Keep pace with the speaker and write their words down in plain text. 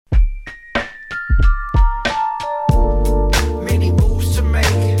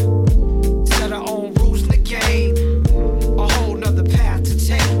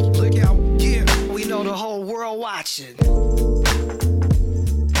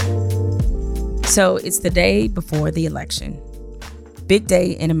So it's the day before the election. Big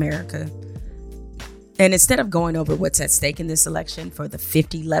day in America. And instead of going over what's at stake in this election for the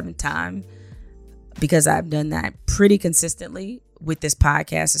 11th time, because I've done that pretty consistently with this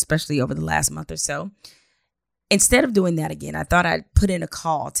podcast, especially over the last month or so, instead of doing that again, I thought I'd put in a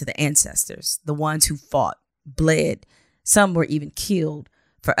call to the ancestors, the ones who fought, bled, some were even killed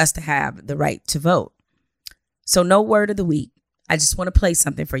for us to have the right to vote. So no word of the week. I just want to play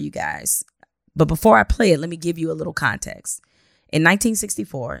something for you guys. But before I play it, let me give you a little context. In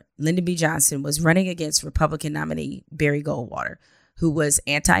 1964, Lyndon B. Johnson was running against Republican nominee Barry Goldwater, who was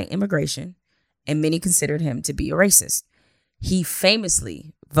anti-immigration, and many considered him to be a racist. He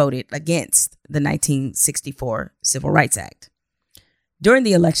famously voted against the 1964 Civil Rights Act. During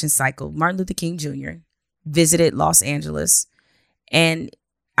the election cycle, Martin Luther King Jr. visited Los Angeles, and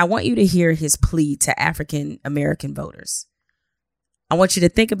I want you to hear his plea to African American voters. I want you to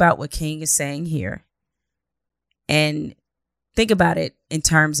think about what King is saying here and think about it in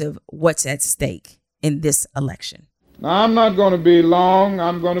terms of what's at stake in this election. Now, I'm not going to be long.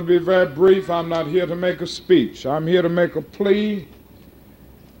 I'm going to be very brief. I'm not here to make a speech. I'm here to make a plea.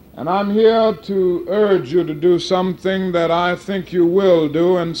 And I'm here to urge you to do something that I think you will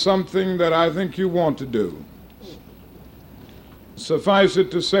do and something that I think you want to do. Suffice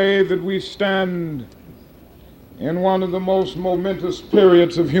it to say that we stand in one of the most momentous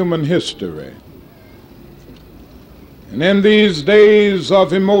periods of human history. And in these days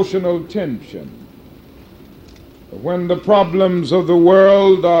of emotional tension, when the problems of the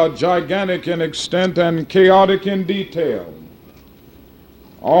world are gigantic in extent and chaotic in detail,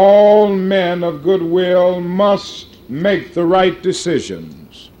 all men of goodwill must make the right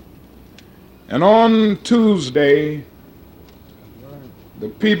decisions. And on Tuesday, the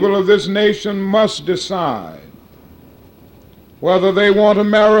people of this nation must decide whether they want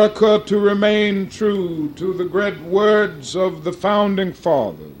America to remain true to the great words of the founding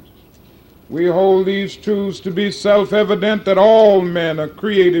fathers. We hold these truths to be self-evident, that all men are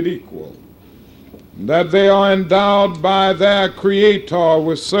created equal, that they are endowed by their Creator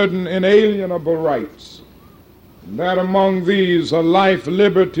with certain inalienable rights, that among these are life,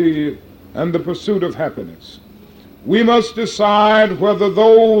 liberty, and the pursuit of happiness. We must decide whether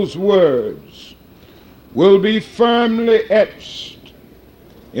those words will be firmly etched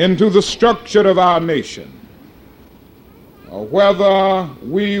into the structure of our nation, or whether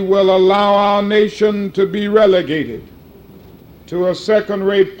we will allow our nation to be relegated to a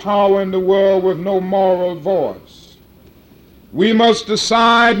second-rate power in the world with no moral voice. We must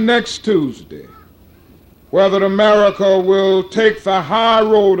decide next Tuesday whether America will take the high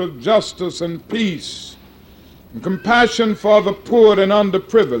road of justice and peace and compassion for the poor and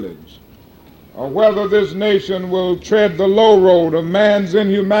underprivileged, or whether this nation will tread the low road of man's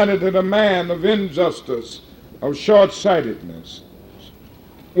inhumanity to man, of injustice, of short-sightedness.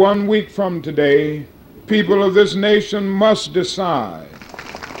 1 week from today, people of this nation must decide.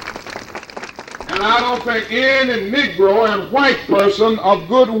 And I don't think any Negro and white person of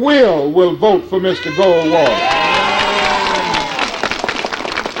goodwill will vote for Mr. Goldwater.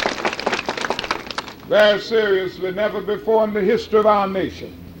 Very seriously, never before in the history of our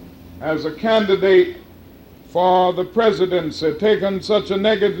nation has a candidate for the presidency taken such a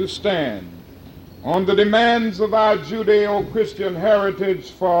negative stand on the demands of our Judeo-Christian heritage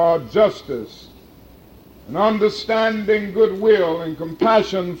for justice and understanding, goodwill, and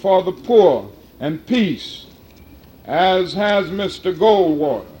compassion for the poor and peace, as has Mr.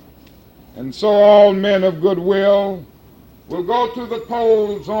 Goldwater. And so all men of goodwill will go to the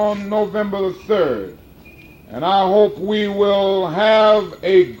polls on November the 3rd. And I hope we will have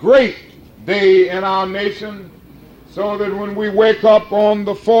a great day in our nation, so that when we wake up on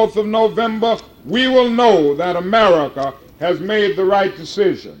the 4th of November, we will know that America has made the right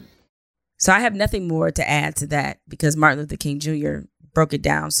decision. So I have nothing more to add to that, because Martin Luther King Jr. broke it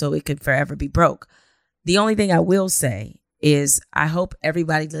down so it could forever be broke. The only thing I will say is I hope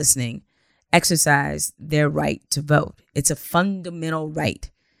everybody listening exercise their right to vote. It's a fundamental right.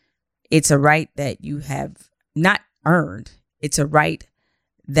 It's a right that you have not earned. It's a right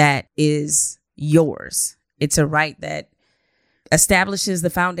that is yours. It's a right that establishes the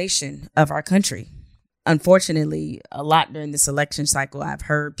foundation of our country. Unfortunately, a lot during this election cycle, I've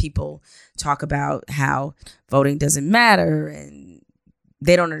heard people talk about how voting doesn't matter, and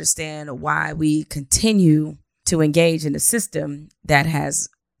they don't understand why we continue to engage in a system that has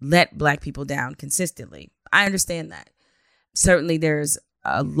let Black people down consistently. I understand that. Certainly, there's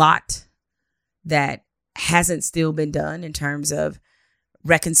a lot that hasn't still been done in terms of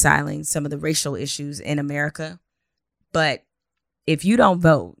reconciling some of the racial issues in America. But if you don't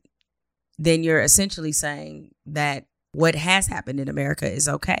vote, then you're essentially saying that what has happened in America is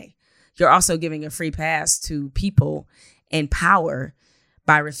okay. You're also giving a free pass to people in power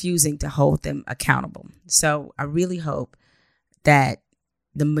by refusing to hold them accountable. So I really hope that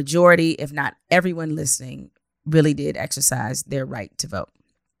the majority, if not everyone listening, really did exercise their right to vote.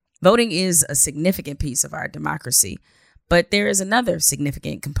 Voting is a significant piece of our democracy, but there is another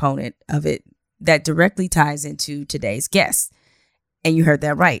significant component of it that directly ties into today's guest. And you heard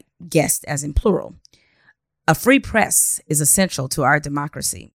that right, guest as in plural. A free press is essential to our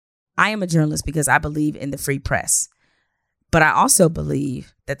democracy. I am a journalist because I believe in the free press. But I also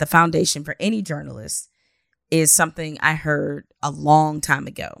believe that the foundation for any journalist is something I heard a long time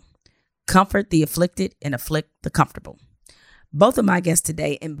ago. Comfort the afflicted and afflict the comfortable. Both of my guests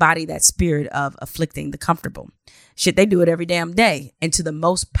today embody that spirit of afflicting the comfortable. Shit, they do it every damn day. And to the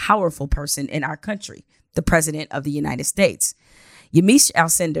most powerful person in our country, the President of the United States. YAMICHE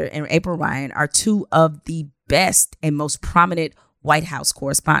ALCINDOR and April Ryan are two of the best and most prominent White House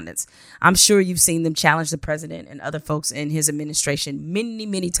correspondents. I'm sure you've seen them challenge the president and other folks in his administration many,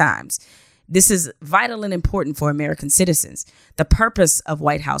 many times. This is vital and important for American citizens. The purpose of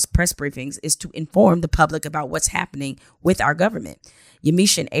White House press briefings is to inform the public about what's happening with our government.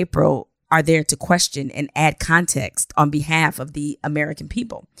 YAMICHE and April are there to question and add context on behalf of the American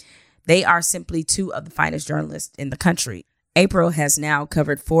people. They are simply two of the finest journalists in the country. April has now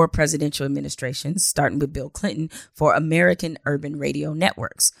covered 4 presidential administrations, starting with Bill Clinton, for American Urban Radio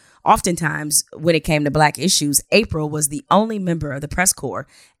Networks. Oftentimes, when it came to Black issues, April was the only member of the press corps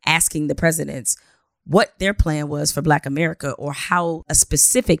asking the presidents what their plan was for Black America or how a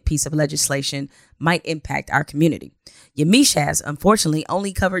specific piece of legislation might impact our community. YAMICHE has, unfortunately,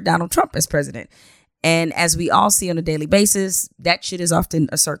 only covered Donald Trump as president. And as we all see on a daily basis, that shit is often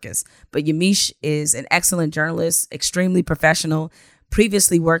a circus. But YAMICHE is an excellent journalist, extremely professional,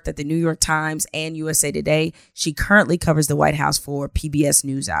 previously worked at the New York Times and USA Today. She currently covers the White House for PBS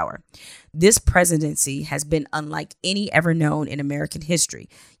NewsHour. This presidency has been unlike any ever known in American history.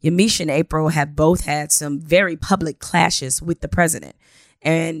 YAMICHE and April have both had some very public clashes with the president.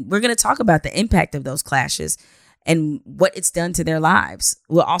 And we're going to talk about the impact of those clashes and what it's done to their lives.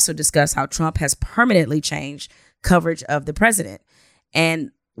 We'll also discuss how Trump has permanently changed coverage of the president.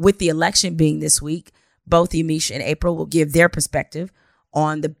 And with the election being this week, both YAMICHE and April will give their perspective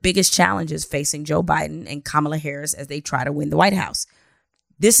on the biggest challenges facing Joe Biden and Kamala Harris as they try to win the White House.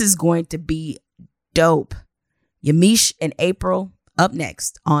 This is going to be dope. YAMICHE and April up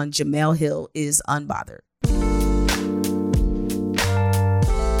next on Jemele Hill is Unbothered.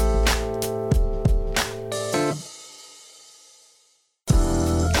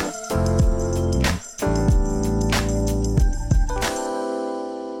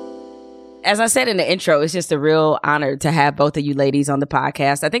 As I said in the intro, it's just a real honor to have both of you ladies on the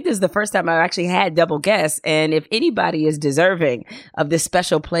podcast. I think this is the first time I've actually had double guests. And if anybody is deserving of this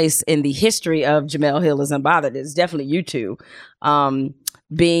special place in the history of Jemele Hill is Unbothered, it's definitely you two.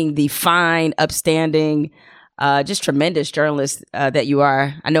 Being the fine, upstanding, just tremendous journalists that you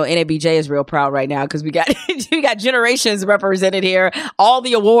are. I know NABJ is real proud right now because we got generations represented here. All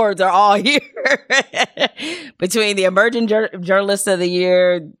the awards are all here between the Emerging Journalist of the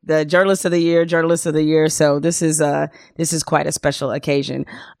Year, the Journalist of the Year, Journalist of the Year. So this is quite a special occasion.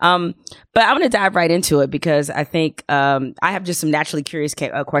 But I'm going to dive right into it because I think I have just some naturally curious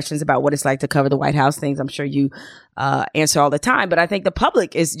questions about what it's like to cover the White House, things I'm sure you answer all the time. But I think the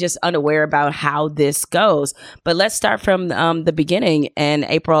public is just unaware about how this goes. But let's start from the beginning. And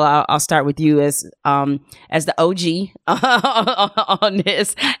April, I'll start with you as the OG on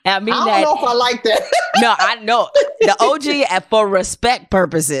this. I mean, I don't know if I like that. No, I know the OG for respect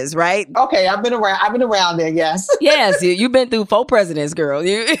purposes, right? Okay, I've been around there. Yes. Yes, you've been through 4 presidents, girl.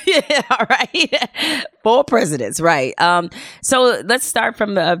 Yeah, all right, 4 presidents, right? So let's start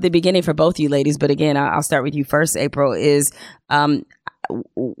from the beginning for both you ladies. But again, I'll start with you first. April, is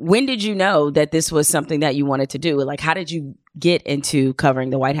when did you know that this was something that you wanted to do? Like, how did you get into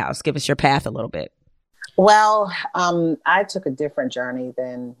covering the White House? Give us your path a little bit. Well, I took a different journey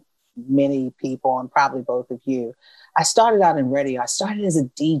than many people, and probably both of you. I started out in radio. I started as a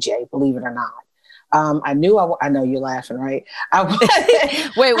DJ, believe it or not. I know you're laughing, right?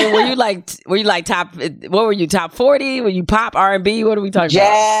 Wait, were you like top? What were you, top 40? Were you pop, R&B? What are we talking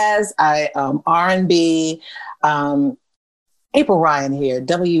Jazz, about? R&B. April Ryan here,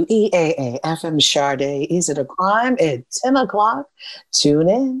 WEAA FM Sade. Is it a crime at 10 o'clock? Tune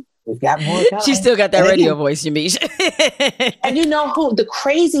in. We've got more coming. She still got that radio voice, YAMICHE. And you know who? The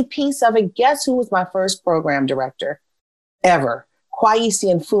crazy piece of it, guess who was my first program director ever?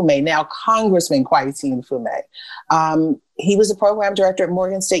 Kwesi Mfume, now Congressman Kwesi Mfume. He was a program director at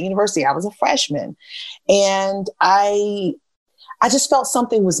Morgan State University. I was a freshman. And I just felt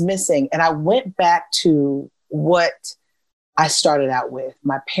something was missing. And I went back to what I started out with.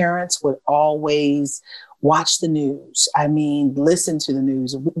 My parents would always watch the news. I mean, listen to the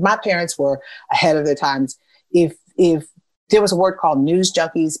news. My parents were ahead of their times. If there was a word called news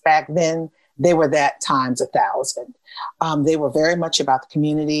junkies back then, they were that times 1,000. They were very much about the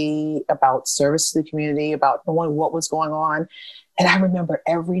community, about service to the community, about knowing what was going on. And I remember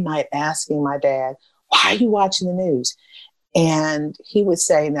every night asking my dad, why are you watching the news? And he would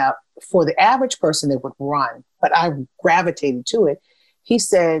say, now, for the average person, they would run, but I gravitated to it. He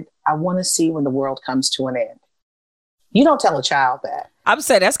said, I want to see when the world comes to an end. You don't tell a child that. I would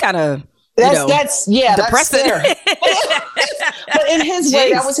say that's kind of that's depressing. But in his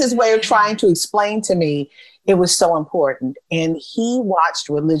way, that was his way of trying to explain to me it was so important. And he watched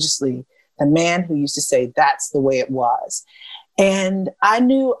religiously the man who used to say that's the way it was. And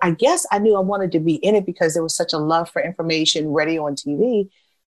I guess I knew I wanted to be in it because there was such a love for information, radio and TV.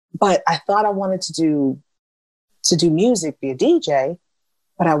 But I thought I wanted to do music, be a DJ.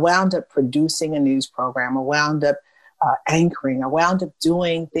 But I wound up producing a news program. I wound up anchoring. I wound up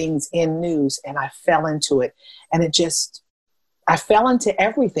doing things in news, and I fell into it. And I fell into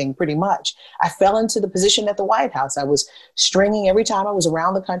everything pretty much. I fell into the position at the White House. I was stringing every time I was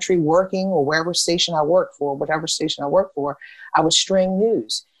around the country working, or whatever station I worked for, I would string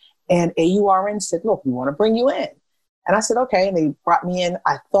news. And AURN said, look, we want to bring you in. And I said, okay. And they brought me in.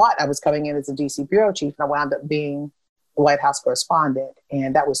 I thought I was coming in as a DC bureau chief, and I wound up being the White House correspondent.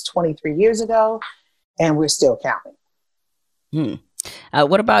 And that was 23 years ago, and we're still counting.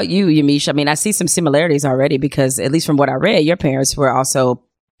 What about you, YAMICHE? I mean, I see some similarities already because, at least from what I read, your parents were also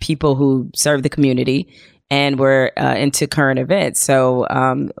people who served the community and were into current events. So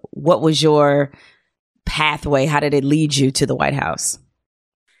what was your pathway? How did it lead you to the White House?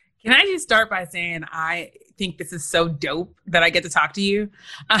 Can I just start by saying I think this is so dope that I get to talk to you?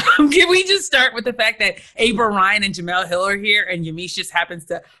 Can we just start with the fact that April Ryan and Jamel Hill are here and YAMICHE just happens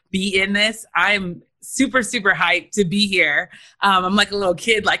to be in this? I'm super, super hyped to be here. I'm like a little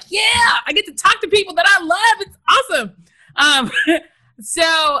kid, like, yeah, I get to talk to people that I love. It's awesome.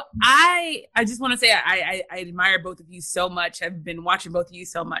 So I just want to say I admire both of you so much. I've been watching both of you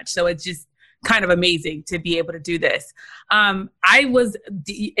so much. So it's just kind of amazing to be able to do this. April was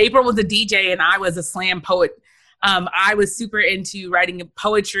a DJ and I was a slam poet. I was super into writing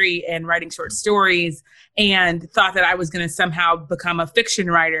poetry and writing short stories and thought that I was going to somehow become a fiction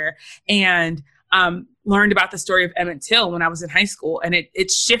writer, and learned about the story of Emmett Till when I was in high school, and it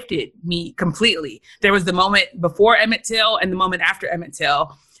shifted me completely. There was the moment before Emmett Till and the moment after Emmett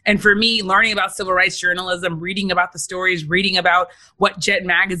Till. And for me, learning about civil rights journalism, reading about the stories, reading about what Jet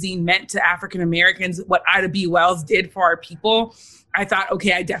Magazine meant to African Americans, what Ida B. Wells did for our people, I thought,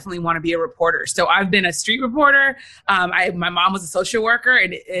 okay, I definitely want to be a reporter. So I've been a street reporter. My mom was a social worker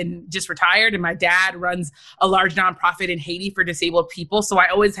and just retired. And my dad runs a large nonprofit in Haiti for disabled people. So I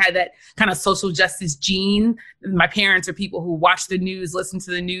always had that kind of social justice gene. My parents are people who watch the news, listen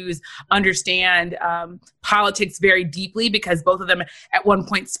to the news, understand politics very deeply, because both of them at one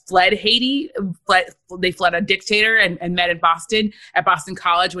point fled Haiti. They fled a dictator and met at Boston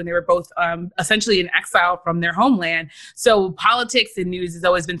College when they were both essentially in exile from their homeland. So politics and news has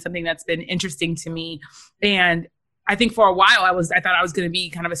always been something that's been interesting to me. And I think for a while I thought I was going to be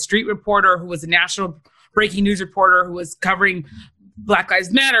kind of a street reporter who was a national breaking news reporter who was covering Black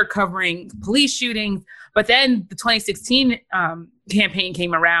Lives Matter, covering police shootings. But then the 2016 campaign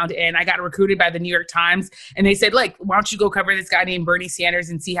came around and I got recruited by the New York Times, and they said, like, why don't you go cover this guy named Bernie Sanders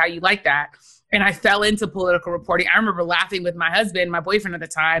and see how you like that? And I fell into political reporting. I remember laughing with my husband, my boyfriend at the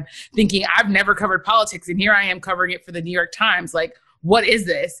time, thinking I've never covered politics. And here I am covering it for the New York Times. Like, what is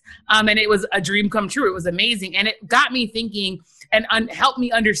this? And it was a dream come true. It was amazing. And it got me thinking and helped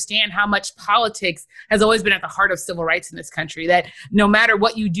me understand how much politics has always been at the heart of civil rights in this country, that no matter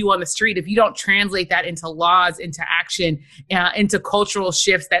what you do on the street, if you don't translate that into laws, into action, into cultural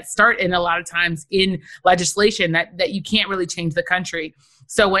shifts that start in a lot of times in legislation, that you can't really change the country.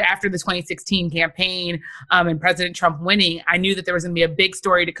 So after the 2016 campaign and President Trump winning, I knew that there was going to be a big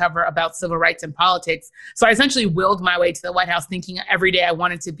story to cover about civil rights and politics. So I essentially willed my way to the White House, thinking every day I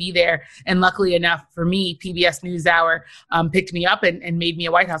wanted to be there. And luckily enough for me, PBS NewsHour picked me up and made me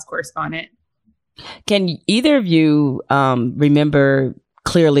a White House correspondent. Can either of you remember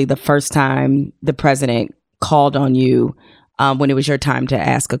clearly the first time the president called on you when it was your time to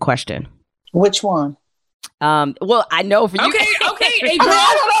ask a question? Which one? Well, I know for you. Okay. April.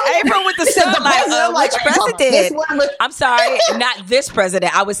 April with the stuff like, which president? I'm sorry, not this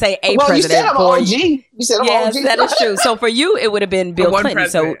president. I would say a president. You said I'm for OG. You said I'm yes, OG. that is true. So for you, it would have been Bill Clinton.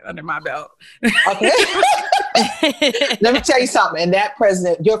 So under my belt. Okay. Let me tell you something. And that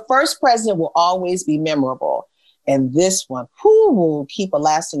president, your first president will always be memorable. And this one, will keep a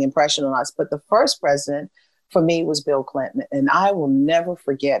lasting impression on us. But the first president for me was Bill Clinton, and I will never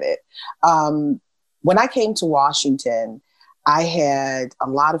forget it. When I came to Washington, I had a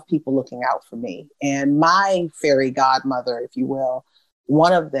lot of people looking out for me. And my fairy godmother, if you will,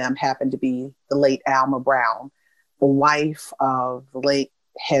 one of them happened to be the late Alma Brown, the wife of the late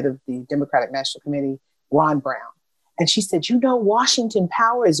head of the Democratic National Committee, Ron Brown. And she said, Washington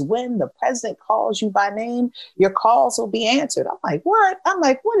power is when the president calls you by name, your calls will be answered. I'm like, what?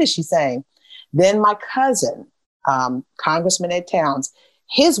 What is she saying? Then my cousin, Congressman Ed Towns,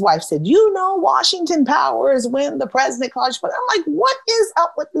 his wife said, Washington power is when the president calls you. I'm like, what is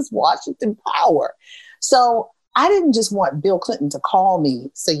up with this Washington power? So I didn't just want Bill Clinton to call me,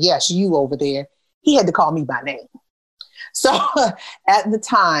 say, yes, you over there. He had to call me by name. So at the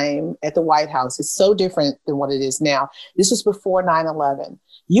time at the White House, it's so different than what it is now. This was before 9/11.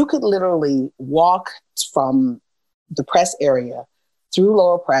 You could literally walk from the press area through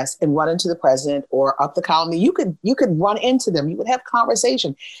lower press and run into the president or up the colony. You could run into them. You would have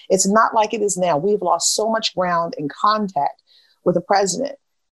conversation. It's not like it is now. We've lost so much ground in contact with the president.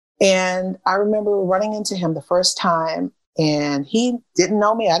 And I remember running into him the first time, and he didn't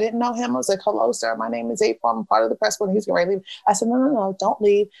know me. I didn't know him. I was like, hello, sir. My name is April. I'm part of the press corps. He's going to leave. I said, no, don't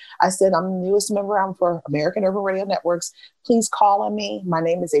leave. I said, I'm the newest member. I'm for American Urban Radio Networks. Please call on me. My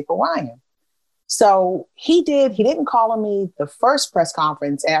name is April Ryan. So he did. He didn't call on me the first press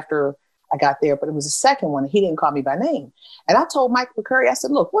conference after I got there, but it was the second one. He didn't call me by name. And I told Mike McCurry, I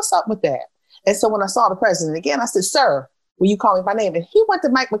said, look, what's up with that? And so when I saw the president again, I said, sir, will you call me by name? And he went to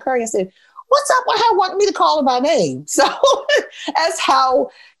Mike McCurry and said, what's up with her wanting me to call her by name? So that's how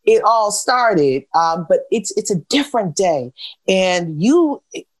it all started. But it's a different day. And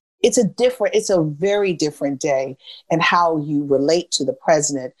it's a very different day in how you relate to the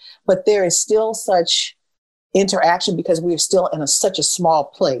president. But there is still such interaction because we are still in such a small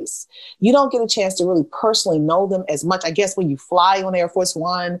place. You don't get a chance to really personally know them as much, I guess, when you fly on Air Force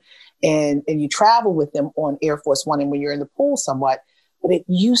One and you travel with them on Air Force One and when you're in the pool somewhat. But it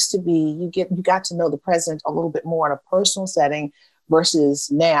used to be you got to know the president a little bit more in a personal setting versus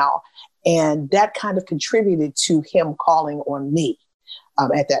now. And that kind of contributed to him calling on me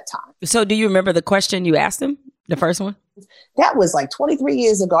at that time. So do you remember the question you asked him, the first one? That was like 23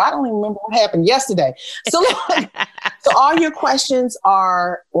 years ago. I don't even remember what happened yesterday. So, so all your questions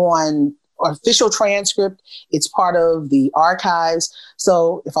are on official transcript. It's part of the archives.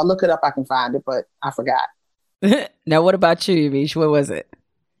 So if I look it up, I can find it, but I forgot. Now, what about you, Yamiche? What was it?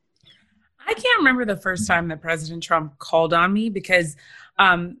 I can't remember the first time that President Trump called on me because,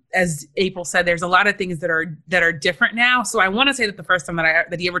 as April said, there's a lot of things that are different now. So I want to say that the first time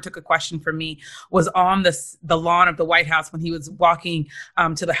that he ever took a question from me was on the lawn of the White House when he was walking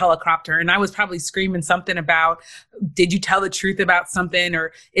to the helicopter, and I was probably screaming something about, "Did you tell the truth about something?"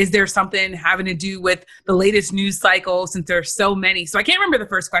 or "Is there something having to do with the latest news cycle?" Since there's so many, so I can't remember the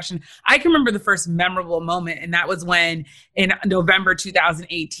first question. I can remember the first memorable moment, and that was when in November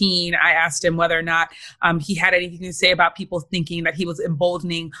 2018, I asked him whether or not he had anything to say about people thinking that he was emboldening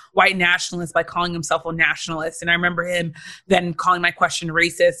white nationalists by calling himself a nationalist. And I remember him then calling my question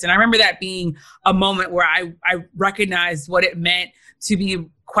racist. And I remember that being a moment where I recognized what it meant to be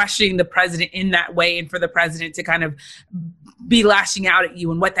questioning the president in that way, and for the president to kind of be lashing out at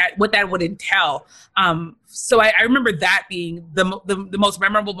you and what that would entail. So I remember that being the most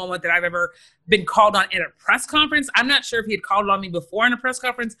memorable moment that I've ever been called on in a press conference. I'm not sure if he had called on me before in a press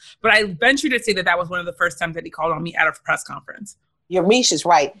conference, but I venture to say that was one of the first times that he called on me at a press conference. Yamiche is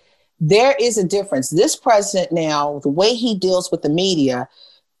right. There is a difference. This president now, the way he deals with the media,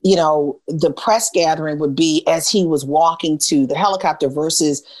 the press gathering would be as he was walking to the helicopter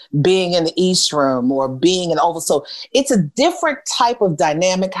versus being in the East Room or being in the Oval. So it's a different type of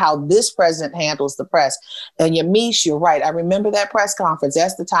dynamic how this president handles the press. And Yamiche, you're right. I remember that press conference.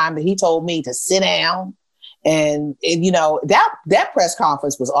 That's the time that he told me to sit down. And that press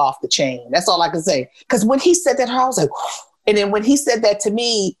conference was off the chain. That's all I can say. Because when he said that, I was like, and then when he said that to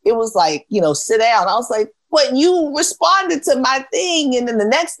me, it was like, sit down. I was like, but you responded to my thing. And then the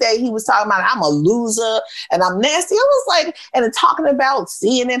next day he was talking about, I'm a loser and I'm nasty. I was like, and then talking about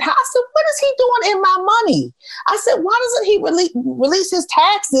CNN. I said, what is he doing in my money? I said, why doesn't he release his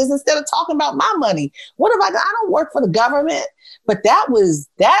taxes instead of talking about my money? What have I done? I don't work for the government. But that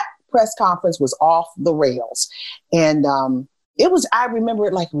press conference was off the rails. And I remember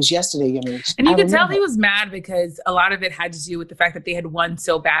it like it was yesterday. I mean, and you could tell he was mad because a lot of it had to do with the fact that they had won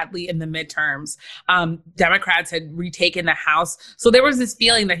so badly in the midterms. Democrats had retaken the House. So there was this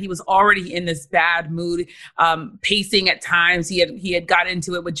feeling that he was already in this bad mood, pacing at times. He had got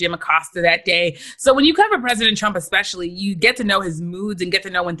into it with Jim Acosta that day. So when you cover President Trump, especially, you get to know his moods and get to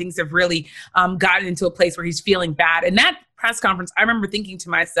know when things have really gotten into a place where he's feeling bad. And that press conference, I remember thinking to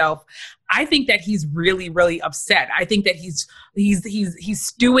myself, I think that he's really, really upset. I think that he's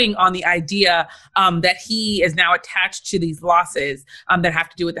stewing on the idea that he is now attached to these losses that have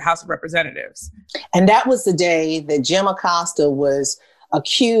to do with the House of Representatives. And that was the day that Jim Acosta was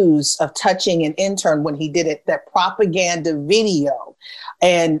accused of touching an intern when he did that propaganda video.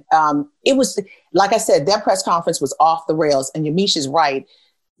 And it was, like I said, that press conference was off the rails. And Yamiche is right.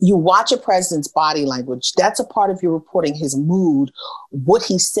 You watch a president's body language. That's a part of your reporting, his mood, what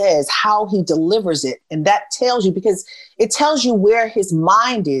he says, how he delivers it. And that tells you, because it tells you where his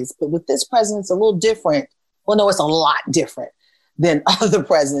mind is. But with this president, it's a little different. Well, no, it's a lot different than other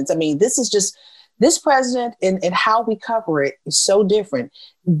presidents. I mean, this president and how we cover it is so different.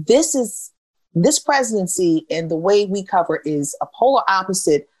 This presidency and the way we cover is a polar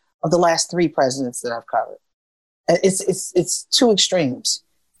opposite of the last 3 presidents that I've covered. It's 2 extremes.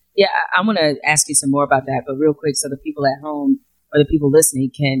 Yeah, I want to ask you some more about that, but real quick, so the people at home or the people listening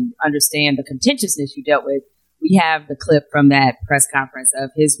can understand the contentiousness you dealt with. We have the clip from that press conference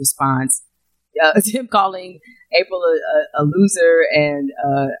of his response, him calling April a loser, and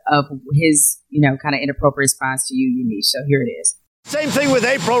of his, kind of inappropriate response to you, Yamiche. So here it is. Same thing with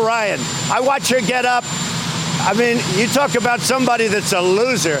April Ryan. I watch her get up. I mean, you talk about somebody that's a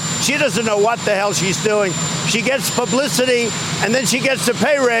loser. She doesn't know what the hell she's doing. She gets publicity, and then she gets a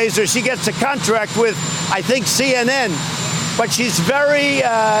pay raise, or she gets a contract with, I think, CNN. But she's very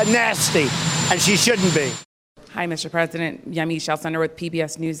nasty, and she shouldn't be. Hi, Mr. President. Yamiche Alcindor with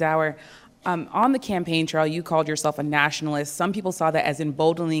PBS NewsHour. On the campaign trail, you called yourself a nationalist. Some people saw that as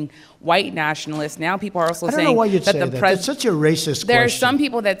emboldening white nationalists. Now people are also saying I don't know why you'd that say that. That's such a racist There question. are some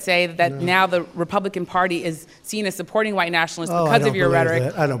people that say that now the Republican Party is seen as supporting white nationalists because of your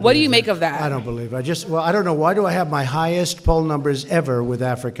rhetoric. What do you make of that? I don't believe it. I don't know. Why do I have my highest poll numbers ever with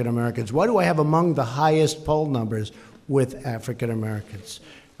African Americans? Why do I have among the highest poll numbers with African Americans?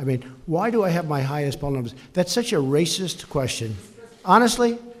 I mean, why do I have my highest poll numbers? That's such a racist question.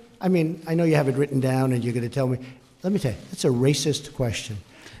 Honestly, I mean, I know you have it written down and you're going to tell me. Let me tell you, it's a racist question.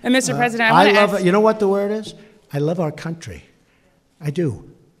 And Mr. President, I love it. You know what the word is? I love our country. I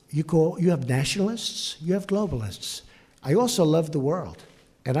do. You have nationalists, you have globalists. I also love the world.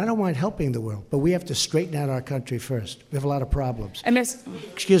 And I don't mind helping the world, but we have to straighten out our country first. We have a lot of problems. And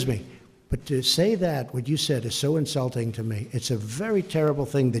Excuse me. But to say that, what you said, is so insulting to me. It's a very terrible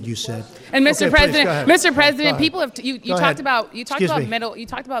thing that you said. And Mr. President, people have you talked about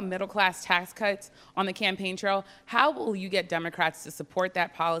middle class tax cuts on the campaign trail. How will you get Democrats to support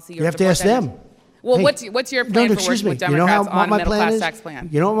that policy? Or you have to ask them. Well, hey, what's your plan for working with Democrats on a middle class tax plan?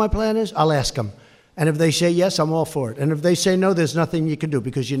 You know what my plan is? I'll ask them. And if they say yes, I'm all for it. And if they say no, there's nothing you can do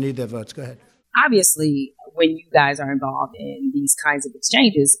because you need their votes. Go ahead. Obviously, when you guys are involved in these kinds of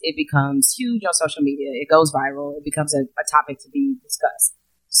exchanges, it becomes huge on social media. It goes viral. It becomes a topic to be discussed.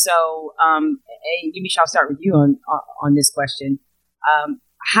 So, Yamiche, I'll start with you on this question.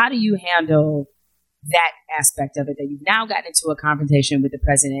 How do you handle that aspect of it, that you've now gotten into a confrontation with the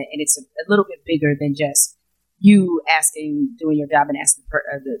president, and it's a little bit bigger than just you doing your job and asking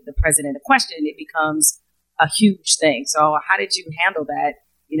the president a question? It becomes a huge thing. So how did you handle that,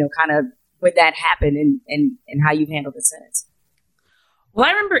 kind of when that happened, and how you've handled it since? Well,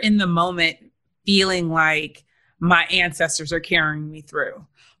 I remember in the moment feeling like my ancestors are carrying me through,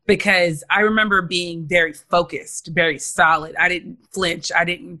 because I remember being very focused, very solid. I didn't flinch.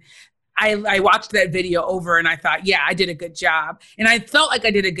 I watched that video over and I thought, yeah, I did a good job. And I felt like I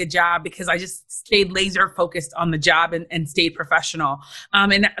did a good job because I just stayed laser focused on the job and stayed professional.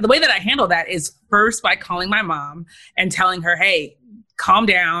 And the way that I handle that is first by calling my mom and telling her, hey, calm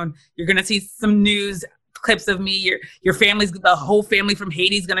down. You're going to see some news clips of me. Your family's, the whole family from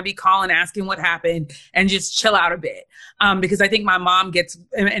Haiti is going to be calling, asking what happened, and just chill out a bit. Because I think my mom gets,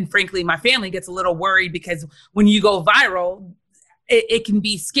 and frankly, my family gets a little worried, because when you go viral, it can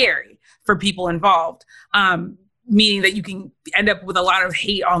be scary for people involved. Meaning that you can end up with a lot of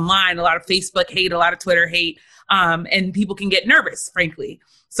hate online, a lot of Facebook hate, a lot of Twitter hate, and people can get nervous, frankly.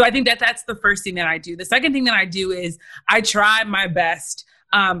 So I think that's the first thing that I do. The second thing that I do is I try my best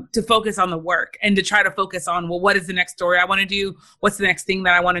to focus on the work and to try to focus on, well, what is the next story I want to do? What's the next thing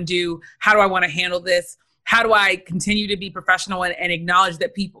that I want to do? How do I want to handle this? How do I continue to be professional and acknowledge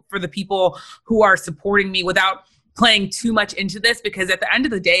that for the people who are supporting me without playing too much into this, because at the end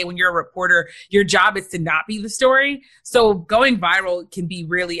of the day, when you're a reporter, your job is to not be the story. So going viral can be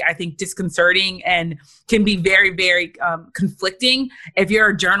really, I think, disconcerting and can be very, very conflicting if you're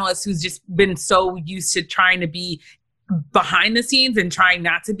a journalist who's just been so used to trying to be behind the scenes and trying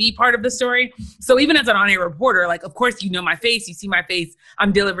not to be part of the story. So even as an on-air reporter, like, of course, you know my face, you see my face,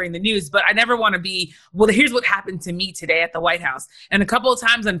 I'm delivering the news, but I never want to be, well, here's what happened to me today at the White House. And a couple of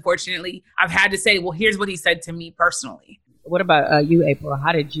times, unfortunately, I've had to say, well, here's what he said to me personally. What about you, April?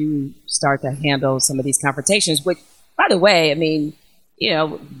 How did you start to handle some of these confrontations? Which, by the way, I mean, you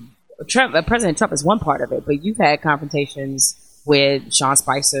know, President Trump is one part of it, but you've had confrontations with Sean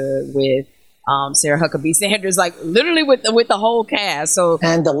Spicer, with Sarah Huckabee Sanders, like literally with the whole cast. So,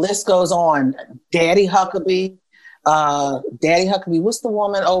 and the list goes on. Daddy Huckabee, what's the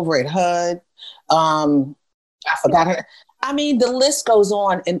woman over at HUD? I forgot her. I mean, the list goes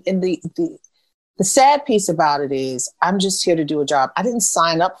on. And the sad piece about it is I'm just here to do a job. I didn't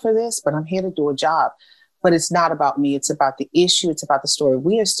sign up for this, but I'm here to do a job. But it's not about me. It's about the issue. It's about the story.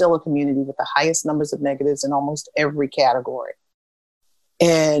 We are still a community with the highest numbers of negatives in almost every category.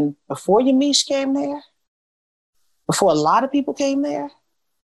 And before YAMICHE came there, before a lot of people came there,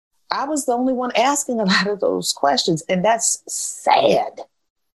 I was the only one asking a lot of those questions. And that's sad.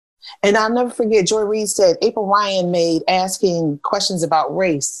 And I'll never forget, Joy Reid said, April Ryan made asking questions about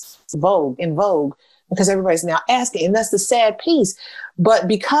race in vogue, because everybody's now asking. And that's the sad piece. But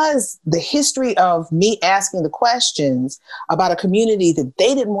because the history of me asking the questions about a community that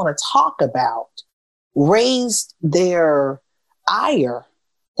they didn't want to talk about raised their ire,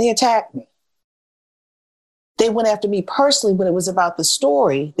 they attacked me. They went after me personally when it was about the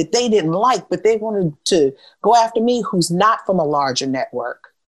story that they didn't like, but they wanted to go after me, who's not from a larger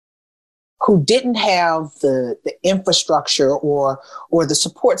network, who didn't have the infrastructure or the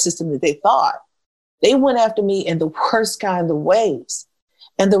support system that they thought. They went after me in the worst kind of ways.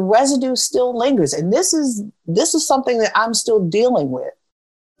 And the residue still lingers. And this is something that I'm still dealing with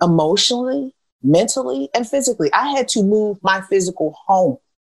emotionally, mentally, and physically. I had to move my physical home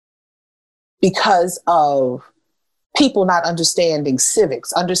because of people not understanding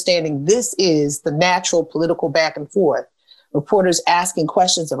civics, understanding this is the natural political back and forth. Reporters asking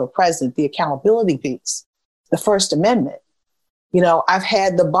questions of a president, the accountability piece, the First Amendment. You know, I've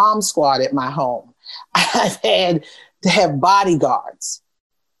had the bomb squad at my home. I've had to have bodyguards.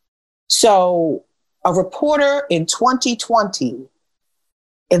 So a reporter in 2020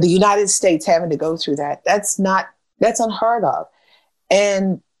 in the United States having to go through that's unheard of.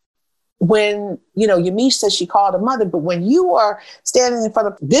 And when, you know, YAMICHE says she called her mother, but when you are standing in front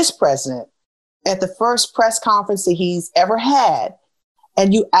of this president at the first press conference that he's ever had,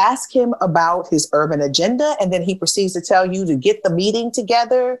 and you ask him about his urban agenda, and then he proceeds to tell you to get the meeting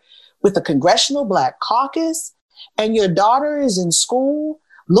together with the Congressional Black Caucus, and your daughter is in school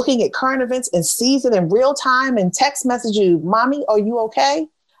looking at current events and sees it in real time and text message you, Mommy, are you okay?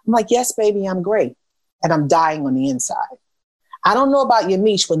 I'm like, yes, baby, I'm great. And I'm dying on the inside. I don't know about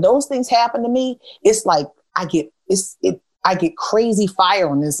YAMICHE. When those things happen to me, it's like I get crazy fire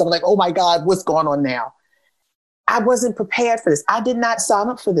on this. I'm like, oh my God, what's going on now? I wasn't prepared for this. I did not sign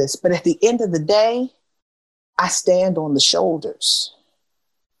up for this. But at the end of the day, I stand on the shoulders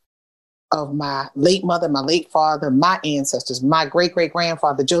of my late mother, my late father, my ancestors, my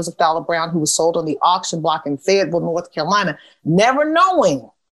great-great-grandfather, Joseph Dollar Brown, who was sold on the auction block in Fayetteville, North Carolina, never knowing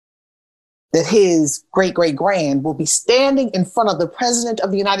that his great-great-grand will be standing in front of the president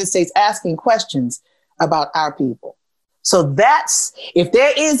of the United States asking questions about our people. So that's, if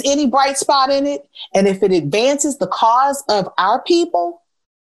there is any bright spot in it, and if it advances the cause of our people,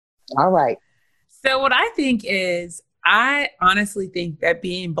 all right. So what I think is, I honestly think that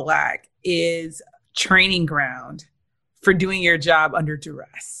being Black is training ground for doing your job under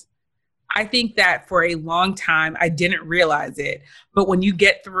duress. I think that for a long time, I didn't realize it, but when you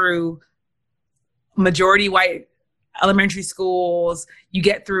get through majority white elementary schools, you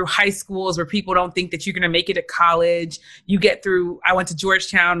get through high schools where people don't think that you're going to make it to college. You get through, I went to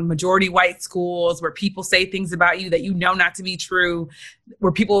Georgetown, majority white schools where people say things about you that you know not to be true,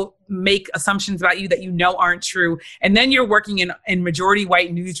 where people make assumptions about you that you know aren't true. And then you're working in majority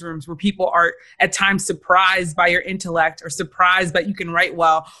white newsrooms where people are at times surprised by your intellect, or surprised that you can write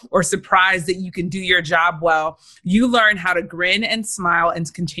well, or surprised that you can do your job well. You learn how to grin and smile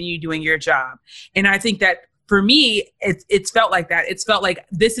and continue doing your job. And I think that for me, it's felt like that. It's felt like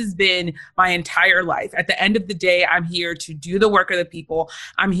this has been my entire life. At the end of the day, I'm here to do the work of the people.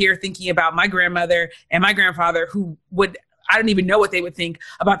 I'm here thinking about my grandmother and my grandfather who would I don't even know what they would think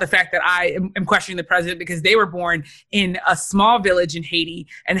about the fact that I am questioning the president, because they were born in a small village in Haiti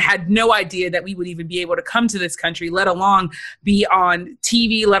and had no idea that we would even be able to come to this country, let alone be on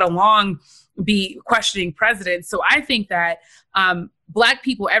TV, let alone be questioning presidents. So I think that Black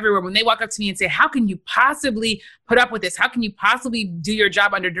people everywhere, when they walk up to me and say, how can you possibly put up with this? How can you possibly do your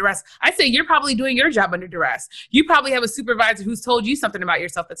job under duress? I say, you're probably doing your job under duress. You probably have a supervisor who's told you something about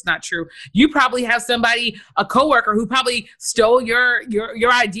yourself that's not true. You probably have somebody, a coworker, who probably stole your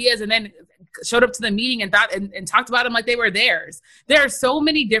ideas and then showed up to the meeting and thought and talked about them like they were theirs. There are so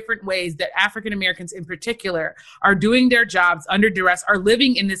many different ways that African Americans in particular are doing their jobs under duress, are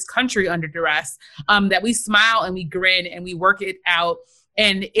living in this country under duress, that we smile and we grin and we work it out.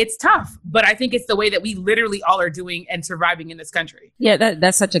 And it's tough, but I think it's the way that we literally all are doing and surviving in this country. Yeah,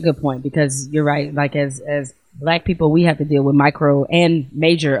 that's such a good point, because you're right. Like as Black people, we have to deal with micro and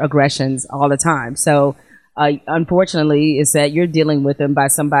major aggressions all the time. So unfortunately, is that you're dealing with them by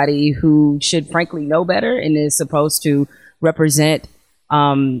somebody who should frankly know better and is supposed to represent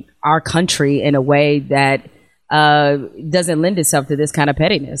our country in a way that doesn't lend itself to this kind of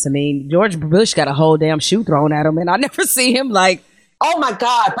pettiness. I mean, George Bush got a whole damn shoe thrown at him, and I never see him like, oh my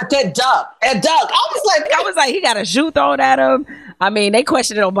God, but that duck. I was like, he got a shoe thrown at him. I mean, they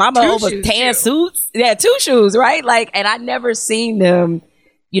questioned Obama over tan suits. Yeah, 2 shoes, right? Like, and I never seen them,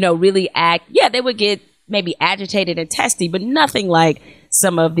 really act. Yeah, they would get maybe agitated and testy, but nothing like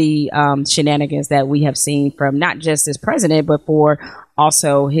some of the shenanigans that we have seen from not just this president, but for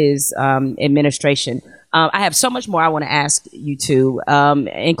also his administration. I have so much more I want to ask you two,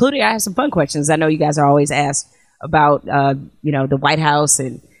 including I have some fun questions. I know you guys are always asked about, the White House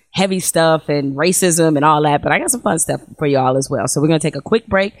and heavy stuff and racism and all that, but I got some fun stuff for you all as well. So we're going to take a quick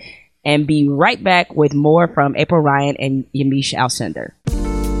break and be right back with more from April Ryan and YAMICHE ALCINDOR.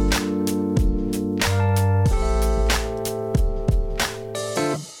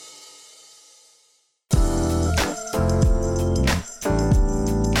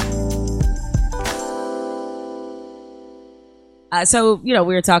 So, we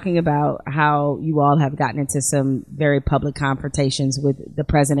were talking about how you all have gotten into some very public confrontations with the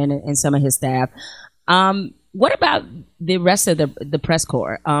president and some of his staff. What about the rest of the press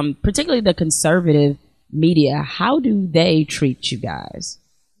corps, particularly the conservative media? How do they treat you guys?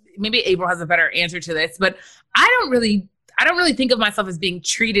 Maybe April has a better answer to this, but I don't really think of myself as being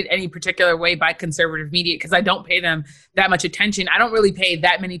treated any particular way by conservative media, because I don't pay them that much attention. I don't really pay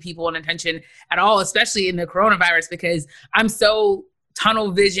that many people an attention at all, especially in the coronavirus, because I'm so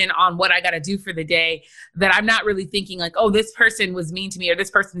tunnel vision on what I got to do for the day that I'm not really thinking like, oh, this person was mean to me or this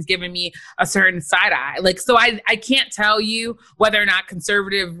person's giving me a certain side eye. Like, so I can't tell you whether or not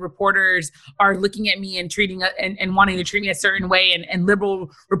conservative reporters are looking at me and treating and wanting to treat me a certain way, and liberal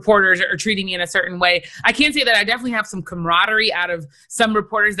reporters are treating me in a certain way. I can't say that I definitely have some camaraderie out of some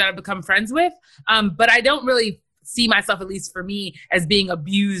reporters that I've become friends with, but I don't really see myself, at least for me, as being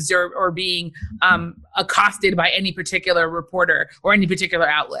abused or being accosted by any particular reporter or any particular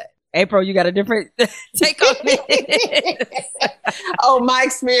outlet. April, you got a different take on it. Oh, my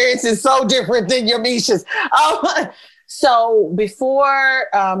experience is so different than Yamiche's. So before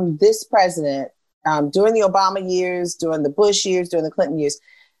this president, during the Obama years, during the Bush years, during the Clinton years,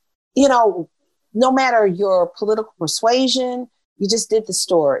 no matter your political persuasion, you just did the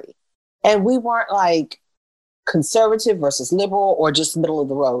story. And we weren't like conservative versus liberal or just middle of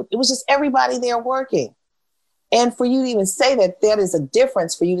the road. It was just everybody there working. And for you to even say that is a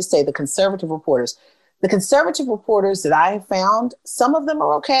difference for you to say the conservative reporters. The conservative reporters that I have found, some of them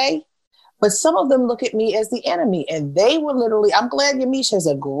are okay, but some of them look at me as the enemy. And they were literally, I'm glad Yamiche has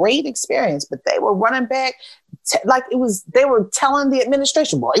a great experience, but they were running back they were telling the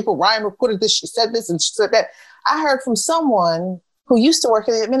administration, well, April Ryan reported this, she said this, and she said that. I heard from someone who used to work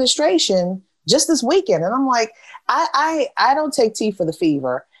in the administration just this weekend. And I'm like, I don't take tea for the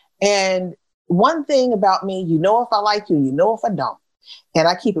fever. And one thing about me, if I like you, if I don't. And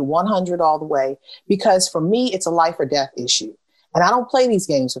I keep it 100 all the way, because for me, it's a life or death issue. And I don't play these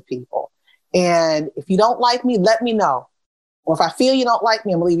games with people. And if you don't like me, let me know. Or if I feel you don't like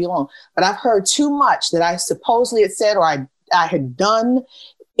me, I'm gonna leave you alone. But I've heard too much that I supposedly had said or I had done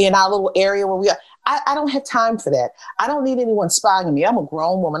in our little area where we are. I don't have time for that. I don't need anyone spying on me. I'm a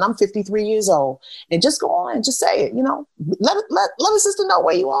grown woman. I'm 53 years old. And just go on and just say it, let a sister know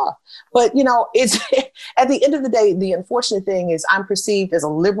where you are. But, it's at the end of the day, the unfortunate thing is I'm perceived as a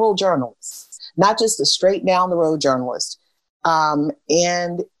liberal journalist, not just a straight down the road journalist.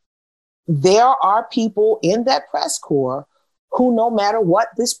 And there are people in that press corps who, no matter what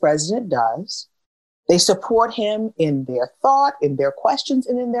this president does, they support him in their thought, in their questions,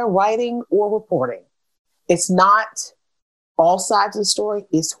 and in their writing or reporting. It's not all sides of the story.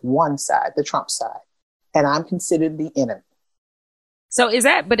 It's one side, the Trump side. And I'm considered the enemy. So is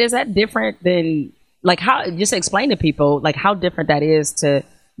that different than, like, how, just explain to people, like, how different that is to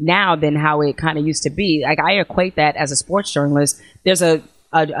now than how it kind of used to be? Like, I equate that as a sports journalist. There's a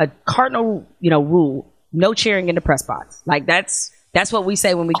cardinal, rule: no cheering in the press box. Like, that's what we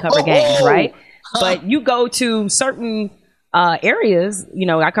say when we cover games, right? But you go to certain areas,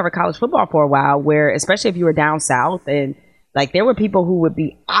 I covered college football for a while, where, especially if you were down south, and like, there were people who would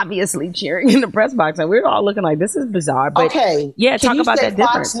be obviously cheering in the press box, and we were all looking like, this is bizarre. But okay, yeah, talk about that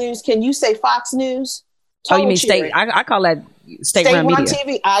difference. Fox News? Can you say Fox News? Oh, you mean state? I call that state-run media.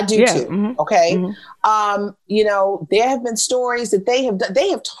 TV. I do too. Mm-hmm. Okay. Mm-hmm. There have been stories that they have done. They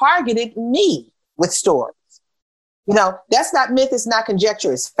have targeted me with stories. That's not myth. It's not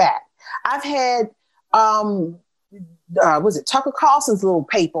conjecture. It's fact. I've had, was it Tucker Carlson's little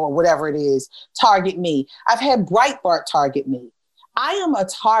paper or whatever it is, target me. I've had Breitbart target me. I am a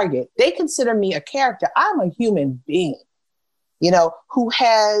target. They consider me a character. I'm a human being, who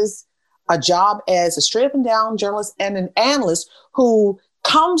has a job as a straight up and down journalist and an analyst who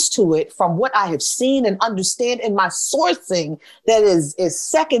comes to it from what I have seen and understand in my sourcing that is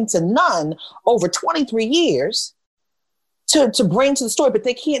second to none over 23 years to bring to the story. But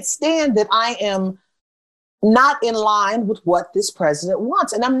they can't stand that I am not in line with what this president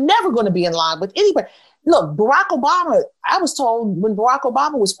wants. And I'm never going to be in line with anybody. Look, Barack Obama, I was told when Barack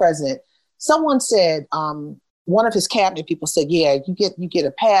Obama was president, someone said, one of his cabinet people said, yeah, you get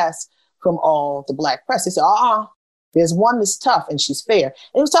a pass from all the black press. They said, there's one that's tough and she's fair. And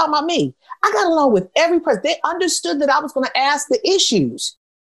it was talking about me. I got along with every president. They understood that I was going to ask the issues.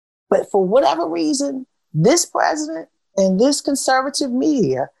 But for whatever reason, this president and this conservative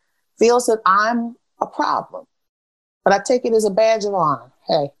media feels that I'm a problem. But I take it as a badge of honor.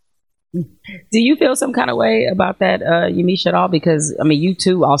 Hey. Do you feel some kind of way about that, YAMICHE, at all? Because, you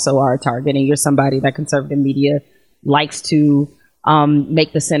too also are a target, and you're somebody that conservative media likes to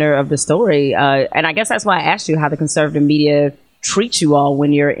make the center of the story. And I guess that's why I asked you how the conservative media treats you all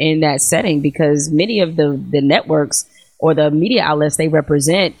when you're in that setting, because many of the networks or the media outlets they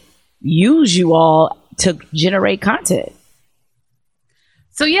represent use you all to generate content.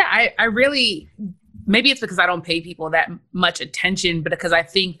 So, yeah, I really, maybe it's because I don't pay people that much attention, but because I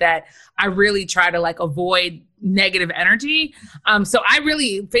think that I really try to avoid negative energy. So I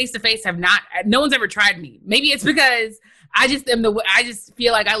really face to face no one's ever tried me. Maybe it's because I just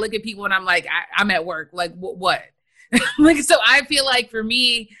feel like I look at people and I'm like, I'm at work. Like, what? So I feel like for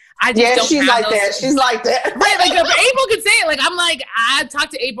me, I just don't she's have like those, that. She's like that. Right. Like, April could say it. Like, I'm like, I talk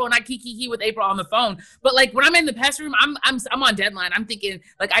to April and I kiki with April on the phone. But like, when I'm in the press room, I'm on deadline. I'm thinking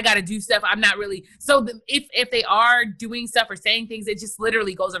like, I got to do stuff. I'm not really. So if they are doing stuff or saying things, it just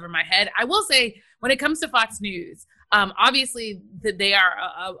literally goes over my head. I will say, when it comes to Fox News, obviously they are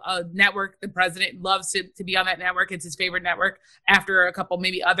a network. The president loves to be on that network. It's his favorite network after a couple,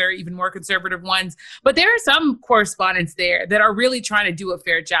 maybe other even more conservative ones. But there are some correspondents there that are really trying to do a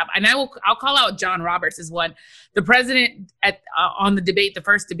fair job. And I'll call out John Roberts as one. The president on the debate, the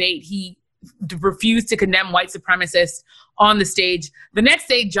first debate, he refused to condemn white supremacists on the stage. The next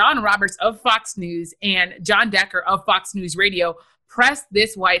day, John Roberts of Fox News and John Decker of Fox News Radio pressed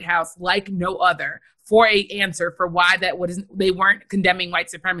this White House like no other for an answer for why they weren't condemning white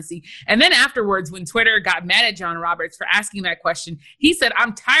supremacy. And then afterwards, when Twitter got mad at John Roberts for asking that question, he said,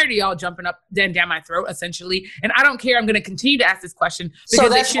 I'm tired of y'all jumping up and down my throat, essentially. And I don't care. I'm going to continue to ask this question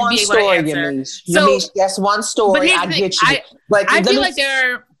because they should be able to answer. So that's one story. I get you.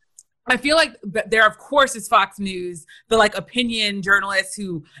 I feel like there, of course, is Fox News, the opinion journalists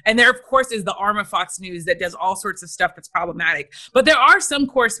and there, of course, is the arm of Fox News that does all sorts of stuff that's problematic. But there are some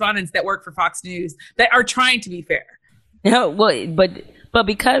correspondents that work for Fox News that are trying to be fair. No, well, but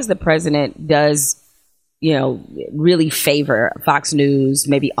because the president does, really favor Fox News,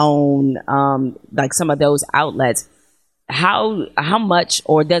 maybe own some of those outlets, how much,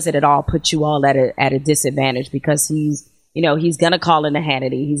 or does it at all put you all at a disadvantage because he's going to call in the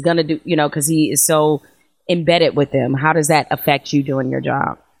Hannity. He's going to do, because he is so embedded with them. How does that affect you doing your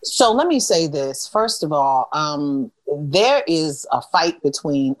job? So let me say this. First of all, there is a fight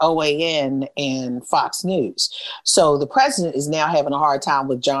between OAN and Fox News. So the president is now having a hard time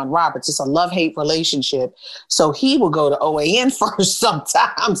with John Roberts. It's a love-hate relationship. So he will go to OAN first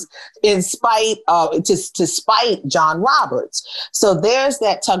sometimes to spite John Roberts. So there's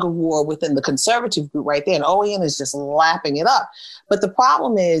that tug of war within the conservative group right there. And OAN is just lapping it up. But the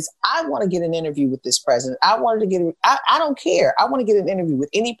problem is, I want to get an interview with this president. I don't care. I want to get an interview with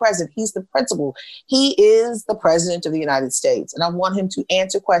any president. He's the principal. He is the president of the United States. And I want him to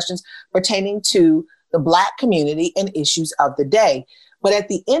answer questions pertaining to the Black community and issues of the day. But at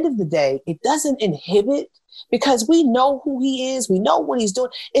the end of the day, it doesn't inhibit, because we know who he is. We know what he's doing.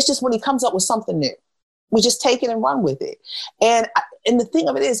 It's just when he comes up with something new, we just take it and run with it. And the thing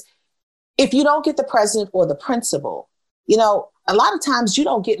of it is, if you don't get the president or the principal, a lot of times you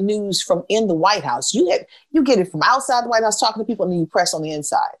don't get news from in the White House. You get it from outside the White House, talking to people, and then you press on the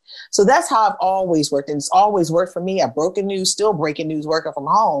inside. So that's how I've always worked. And it's always worked for me. I've broken news, still breaking news, working from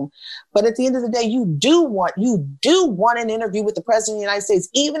home. But at the end of the day, you do want an interview with the president of the United States,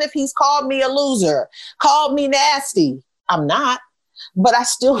 even if he's called me a loser, called me nasty. I'm not, but I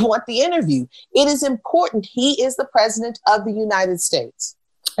still want the interview. It is important. He is the president of the United States.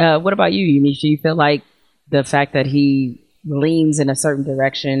 What about you, Yamiche? Do you feel like the fact that he leans in a certain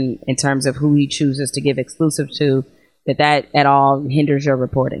direction in terms of who he chooses to give exclusive to, that at all hinders your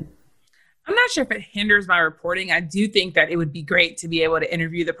reporting? I'm not sure if it hinders my reporting. I do think that it would be great to be able to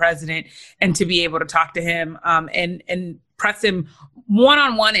interview the president and to be able to talk to him and press him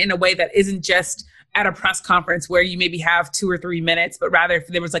one-on-one in a way that isn't just at a press conference where you maybe have 2 or 3 minutes, but rather if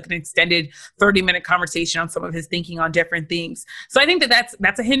there was like an extended 30-minute conversation on some of his thinking on different things. So I think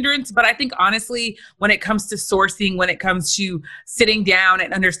that's a hindrance. But I think honestly, when it comes to sourcing, when it comes to sitting down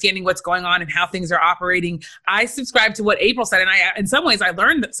and understanding what's going on and how things are operating, I subscribe to what April said. And in some ways, I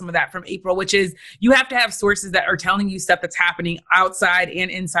learned some of that from April, which is you have to have sources that are telling you stuff that's happening outside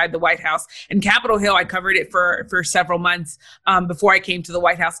and inside the White House. And Capitol Hill, I covered it for several months before I came to the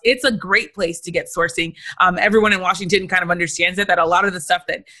White House. It's a great place to get sourcing. Everyone in Washington kind of understands that a lot of the stuff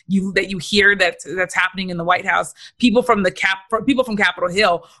that you hear that's happening in the White House, people from Capitol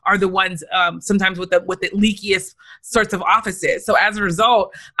Hill are the ones sometimes with the leakiest sorts of offices. So as a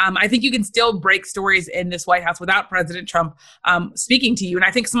result, I think you can still break stories in this White House without President Trump speaking to you. And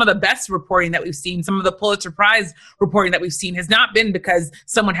I think some of the best reporting that we've seen, some of the Pulitzer Prize reporting that we've seen, has not been because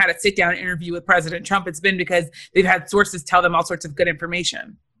someone had a sit-down interview with President Trump. It's been because they've had sources tell them all sorts of good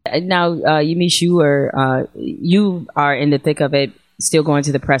information. Now, Yamiche, you are in the thick of it, still going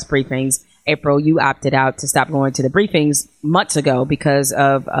to the press briefings. April, you opted out to stop going to the briefings months ago because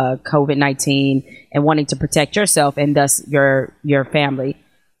of COVID-19 and wanting to protect yourself and thus your family.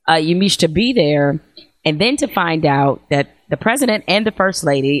 Yamiche, to be there and then to find out that the president and the first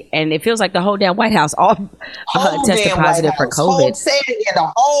lady, and it feels like the whole damn White House all tested positive for COVID.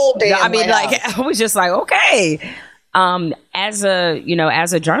 The whole damn White House. I was just like, okay. As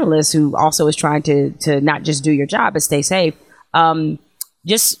a journalist who also is trying to not just do your job but stay safe,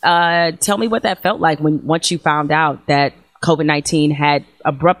 just tell me what that felt like once you found out that COVID-19 had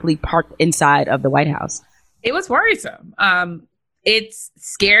abruptly parked inside of the White House. It was worrisome. It's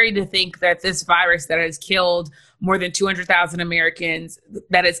scary to think that this virus that has killed more than 200,000 Americans,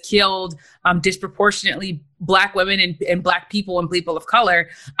 that has killed disproportionately Black women and Black people and people of color,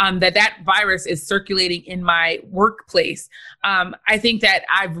 that virus is circulating in my workplace. I think that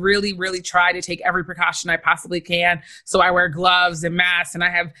I've really, really tried to take every precaution I possibly can. So I wear gloves and masks, and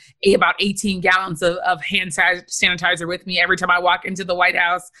I have about 18 gallons of hand sanitizer with me every time I walk into the White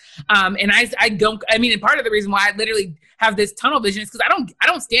House. And part of the reason why I literally have this tunnel vision is because I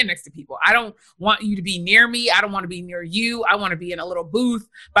don't stand next to people. I don't want you to be near me. I don't want to be near you. I want to be in a little booth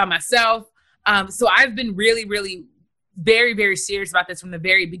by myself. So I've been really, really very, very serious about this from the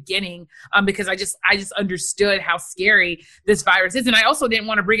very beginning, because I just understood how scary this virus is. And I also didn't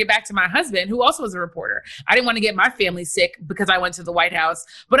want to bring it back to my husband, who also was a reporter. I didn't want to get my family sick because I went to the White House.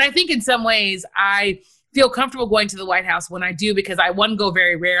 But I think in some ways I feel comfortable going to the White House when I do, because I, one, go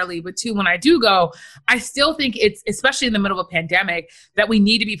very rarely, but two, when I do go, I still think it's, especially in the middle of a pandemic, that we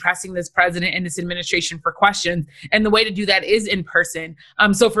need to be pressing this president and this administration for questions. And the way to do that is in person.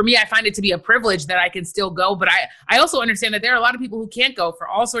 So for me, I find it to be a privilege that I can still go, but I also understand that there are a lot of people who can't go for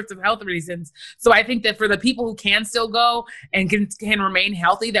all sorts of health reasons. So I think that for the people who can still go and can remain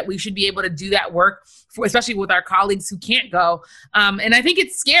healthy, that we should be able to do that work, especially with our colleagues who can't go. And I think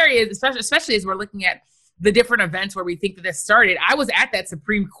it's scary, especially as we're looking at the different events where we think that this started. I was at that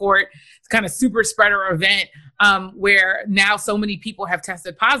Supreme Court kind of super spreader event where now so many people have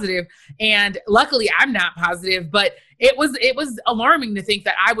tested positive, and luckily I'm not positive, but it was alarming to think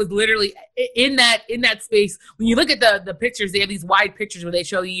that I was literally in that space. When you look at the pictures, they have these wide pictures where they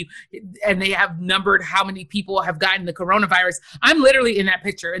show you and they have numbered how many people have gotten the coronavirus. I'm literally in that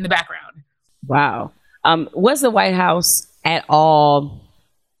picture in the background. Wow. Was the White House at all,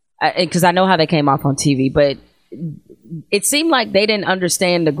 because I know how they came off on TV, but it seemed like they didn't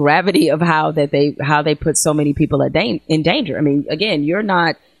understand the gravity of how they put so many people in danger. I mean, again,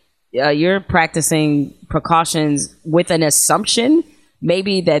 you're practicing precautions with an assumption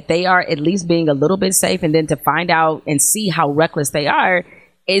maybe that they are at least being a little bit safe, and then to find out and see how reckless they are,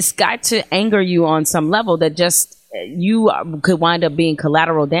 it's got to anger you on some level that just you could wind up being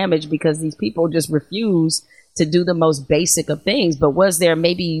collateral damage because these people just refuse to do the most basic of things. But was there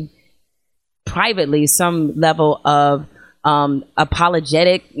maybe privately some level of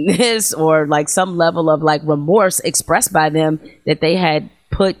apologeticness or like some level of like remorse expressed by them that they had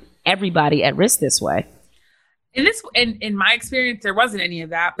put everybody at risk this way? In my experience, there wasn't any of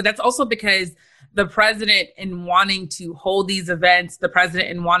that, but that's also because the president, in wanting to hold these events, the president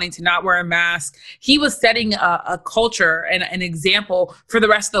in wanting to not wear a mask, he was setting a culture and an example for the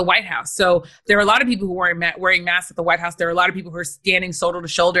rest of the White House. So there are a lot of people who weren't wearing masks at the White House. There are a lot of people who are standing shoulder to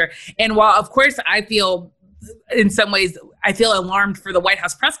shoulder. And while, of course, I feel in some ways, I feel alarmed for the White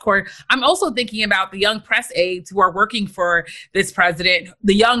House press corps, I'm also thinking about the young press aides who are working for this president,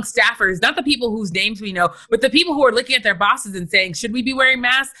 the young staffers, not the people whose names we know, but the people who are looking at their bosses and saying, should we be wearing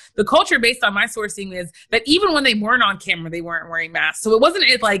masks? The culture based on my sourcing is that even when they weren't on camera, they weren't wearing masks. So it wasn't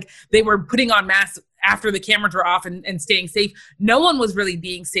like they were putting on masks after the cameras were off and staying safe. No one was really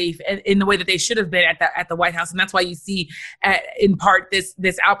being safe in the way that they should have been at the White House. And that's why you see in part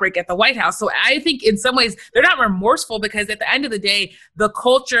this outbreak at the White House. So I think in some ways they're not remorseful because at the end of the day, the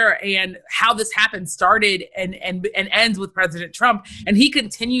culture and how this happened started and ends with President Trump. And he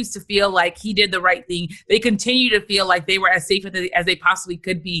continues to feel like he did the right thing. They continue to feel like they were as safe as they possibly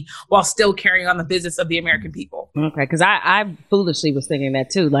could be while still carrying on the business of the American people. Okay, because I foolishly was thinking that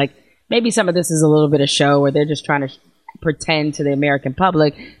too. Like, maybe some of this is a little bit of show where they're just trying to pretend to the American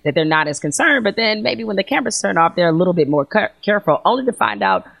public that they're not as concerned. But then maybe when the cameras turn off, they're a little bit more careful, only to find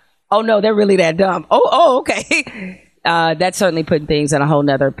out, oh, no, they're really that dumb. Oh, okay. That's certainly putting things in a whole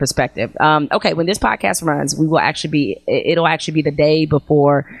nother perspective. Okay, when this podcast runs, it'll actually be the day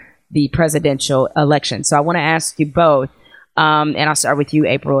before the presidential election. So I want to ask you both, and I'll start with you,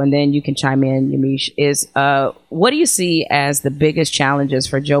 April, and then you can chime in, YAMICHE, what do you see as the biggest challenges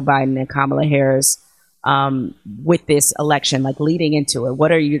for Joe Biden and Kamala Harris with this election, like leading into it?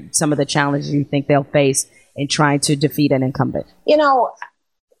 What are some of the challenges you think they'll face in trying to defeat an incumbent? You know,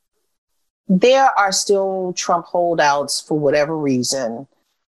 there are still Trump holdouts for whatever reason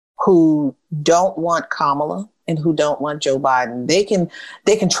who don't want Kamala and who don't want Joe Biden. They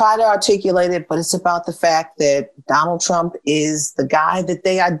can try to articulate it, but it's about the fact that Donald Trump is the guy that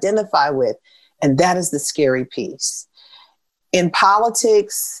they identify with. And that is the scary piece. In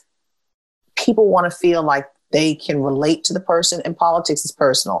politics, people want to feel like they can relate to the person, and politics is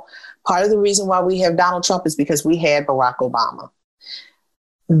personal. Part of the reason why we have Donald Trump is because we had Barack Obama.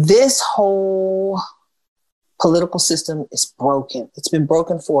 This whole political system is broken. It's been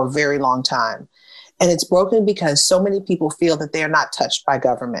broken for a very long time. And it's broken because so many people feel that they're not touched by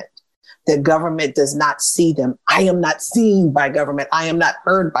government, that government does not see them. I am not seen by government. I am not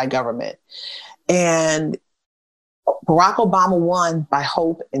heard by government. And Barack Obama won by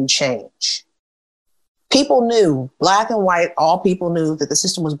hope and change. People knew, black and white, all people knew that the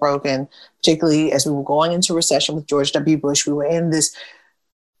system was broken, particularly as we were going into recession with George W. Bush. We were in this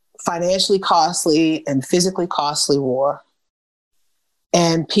financially costly and physically costly war.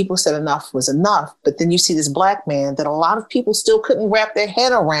 And people said enough was enough. But then you see this black man that a lot of people still couldn't wrap their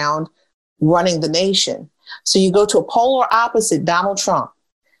head around running the nation. So you go to a polar opposite, Donald Trump.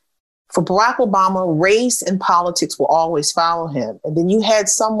 For Barack Obama, race and politics will always follow him. And then you had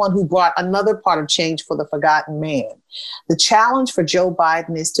someone who brought another part of change for the forgotten man. The challenge for Joe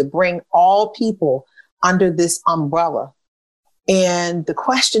Biden is to bring all people under this umbrella. And the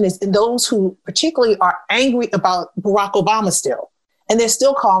question is, and those who particularly are angry about Barack Obama still, and they're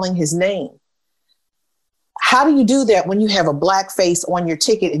still calling his name. How do you do that when you have a black face on your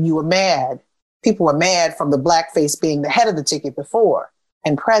ticket and you were mad? People were mad from the black face being the head of the ticket before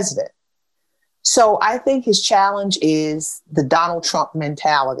and president. So I think his challenge is the Donald Trump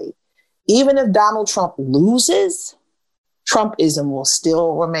mentality. Even if Donald Trump loses, Trumpism will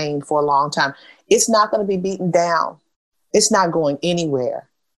still remain for a long time. It's not going to be beaten down. It's not going anywhere.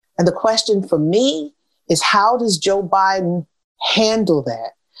 And the question for me is, how does Joe Biden handle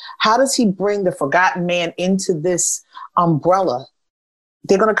that? How does he bring the forgotten man into this umbrella?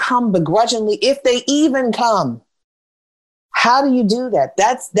 They're going to come begrudgingly, if they even come. How do you do that?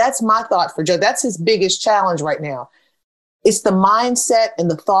 That's my thought for Joe. That's his biggest challenge right now. It's the mindset and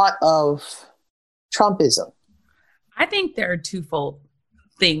the thought of Trumpism. I think there are twofold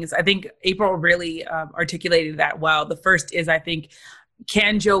things. I think April really articulated that well. The first is, I think,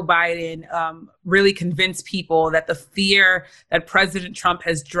 can Joe Biden really convince people that the fear that President Trump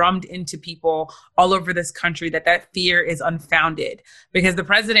has drummed into people all over this country, that fear is unfounded. Because the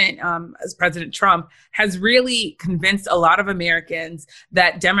president, as President Trump, has really convinced a lot of Americans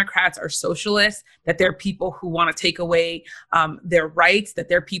that Democrats are socialists, that they're people who want to take away their rights, that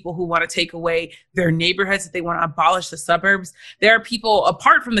they're people who want to take away their neighborhoods, that they want to abolish the suburbs. There are people,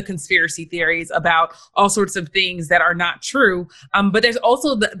 apart from the conspiracy theories about all sorts of things that are not true, but there's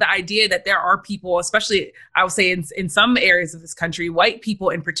also the idea that there are people, especially I would say in some areas of this country, white people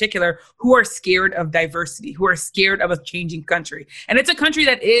in particular, who are scared of diversity, who are scared of a changing country. And it's a country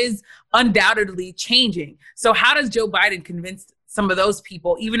that is undoubtedly changing. So how does Joe Biden convince some of those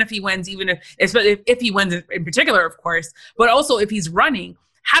people, even if he wins, if he wins in particular, of course, but also if he's running,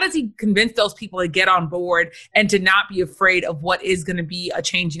 how does he convince those people to get on board and to not be afraid of what is going to be a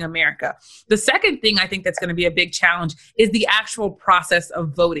changing America? The second thing I think that's going to be a big challenge is the actual process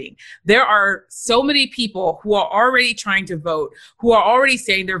of voting. There are so many people who are already trying to vote, who are already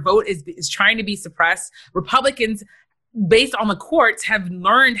saying their vote is trying to be suppressed. Republicans, based on the courts, have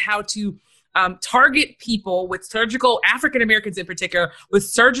learned how to target people with African Americans in particular, with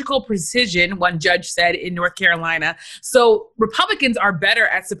surgical precision, one judge said in North Carolina. So Republicans are better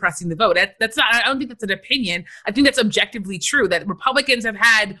at suppressing the vote. That's not, I don't think that's an opinion. I think that's objectively true, that Republicans have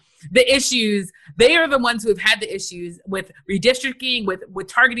had the issues. They are the ones who have had the issues with redistricting, with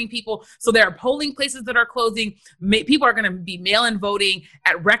targeting people. So there are polling places that are closing. People are going to be mail-in voting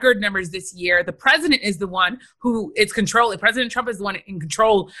at record numbers this year. The president is the one who is controlling. President Trump is the one in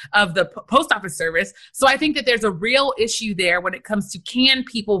control of the post office service. So I think that there's a real issue there when it comes to, can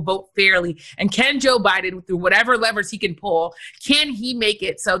people vote fairly? And can Joe Biden, through whatever levers he can pull, can he make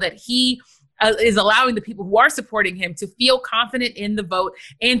it so that he is allowing the people who are supporting him to feel confident in the vote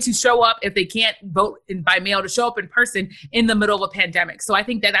and to show up, if they can't vote by mail, to show up in person in the middle of a pandemic. So I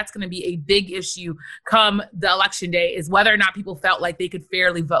think that that's going to be a big issue come the election day, is whether or not people felt like they could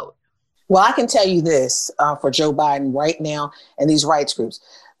fairly vote. Well, I can tell you this for Joe Biden right now and these rights groups,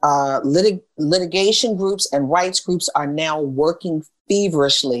 litigation groups and rights groups are now working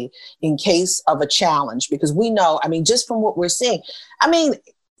feverishly in case of a challenge, because we know, I mean, just from what we're seeing, I mean,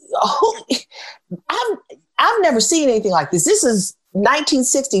 I've never seen anything like this. This is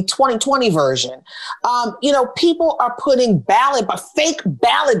 1960 2020 version. People are putting fake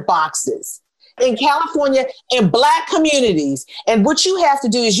ballot boxes in California in Black communities. And what you have to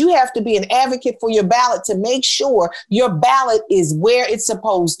do is you have to be an advocate for your ballot to make sure your ballot is where it's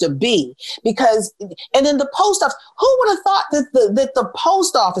supposed to be. And then the post office, who would have thought that the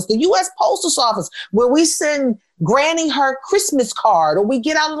post office, the U.S. Postal Office, where we send Granny her Christmas card, or we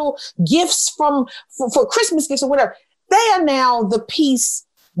get our little gifts for Christmas gifts or whatever, they are now the piece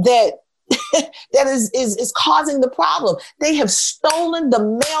that that is causing the problem. They have stolen the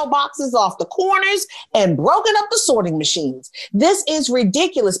mailboxes off the corners and broken up the sorting machines. This is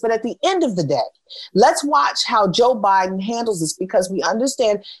ridiculous. But at the end of the day, let's watch how Joe Biden handles this, because we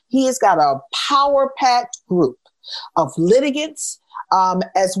understand he has got a power-packed group of litigants,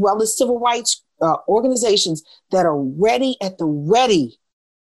 as well as civil rights organizations that are ready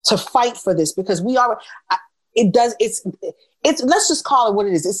to fight for this, because we are. It's let's just call it what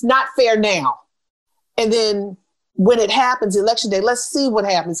it is. It's not fair now. And then when it happens, election day, let's see what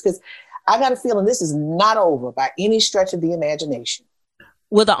happens, because I got a feeling this is not over by any stretch of the imagination.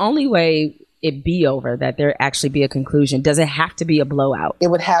 Well, the only way it be over, that there actually be a conclusion, does it have to be a blowout? It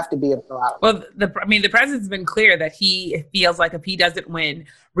would have to be a blowout. Well, the president's been clear that he feels like if he doesn't win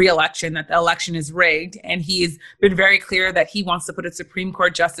re-election, that the election is rigged. And he's been very clear that he wants to put a Supreme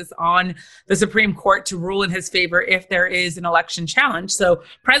Court justice on the Supreme Court to rule in his favor if there is an election challenge. So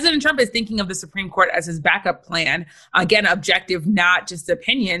President Trump is thinking of the Supreme Court as his backup plan. Again, objective, not just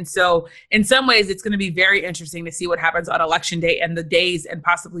opinion. So in some ways, it's going to be very interesting to see what happens on election day and the days and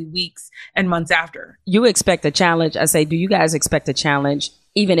possibly weeks and months after. You expect a challenge. I say, do you guys expect a challenge,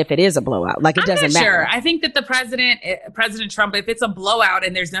 even if it is a blowout? Like, it doesn't matter. Sure. I think that President Trump, if it's a blowout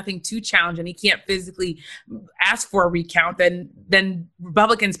and there's nothing to challenge and he can't physically ask for a recount, then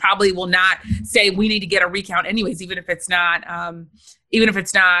Republicans probably will not say we need to get a recount anyways, even if it's not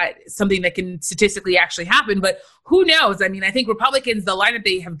something that can statistically actually happen. But who knows? I mean, I think Republicans, the line that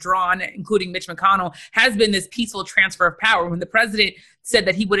they have drawn, including Mitch McConnell, has been this peaceful transfer of power. When the president said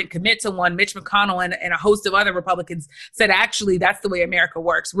that he wouldn't commit to one, Mitch McConnell and a host of other Republicans said, actually, that's the way America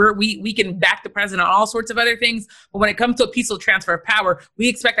works. We can back the president on all sorts of other things, but when it comes to a peaceful transfer of power, we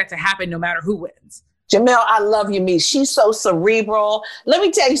expect that to happen no matter who wins. Jamel, I love Yamiche. She's so cerebral. Let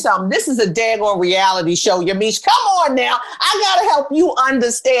me tell you something. This is a daggone reality show, Yamiche. Come on now. I got to help you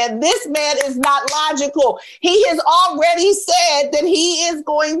understand. This man is not logical. He has already said that he is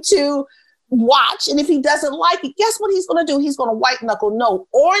going to watch. And if he doesn't like it, guess what he's going to do? He's going to white knuckle, no,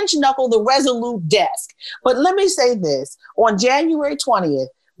 orange knuckle the resolute desk. But let me say this, on January 20th,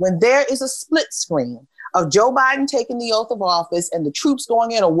 when there is a split screen of Joe Biden taking the oath of office and the troops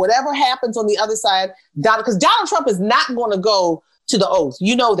going in or whatever happens on the other side, because Donald Trump is not going to go to the oath.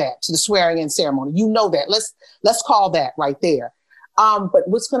 You know that, to the swearing in ceremony. You know that. Let's call that right there. But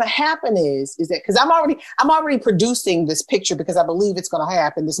what's going to happen is that, because I'm already producing this picture because I believe it's going to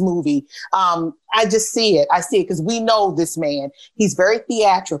happen, this movie. I just see it. I see it because we know this man. He's very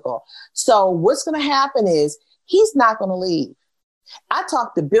theatrical. So what's going to happen is he's not going to leave. I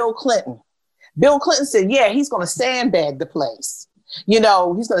talked to Bill Clinton. Bill Clinton said, yeah, he's going to sandbag the place. You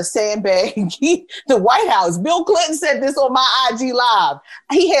know, he's going to sandbag the White House. Bill Clinton said this on my IG Live.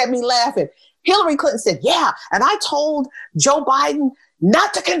 He had me laughing. Hillary Clinton said, yeah, and I told Joe Biden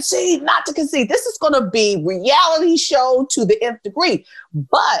not to concede. This is going to be reality show to the nth degree.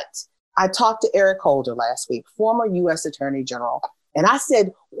 But I talked to Eric Holder last week, former U.S. Attorney General, and I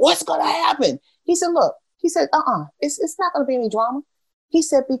said, what's going to happen? He said, look, it's not going to be any drama. He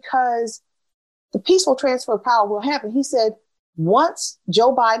said, because the peaceful transfer of power will happen. He said, once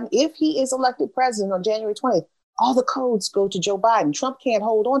Joe Biden, if he is elected president on January 20th, all the codes go to Joe Biden. Trump can't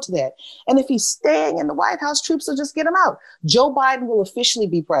hold on to that. And if he's staying in the White House, troops will just get him out. Joe Biden will officially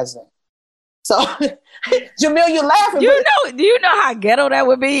be president. So, Jamil, you're laughing. Do you know how ghetto that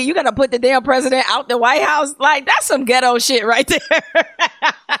would be? You got to put the damn president out the White House? Like, that's some ghetto shit right there.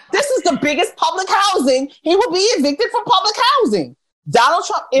 This is the biggest public housing. He will be evicted from public housing. Donald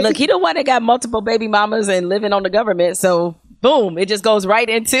Trump. Look, he the one that got multiple baby mamas and living on the government. So, boom, it just goes right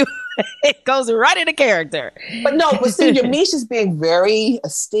into character. But see, YAMICHE is being very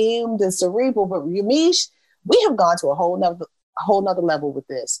esteemed and cerebral. But YAMICHE, we have gone to a whole nother level with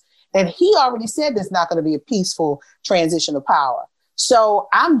this. And he already said there's not going to be a peaceful transition of power. So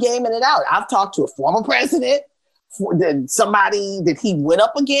I'm gaming it out. I've talked to a former president, somebody that he went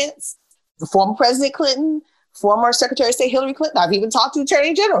up against, the former President Clinton, former Secretary of State Hillary Clinton. I've even talked to the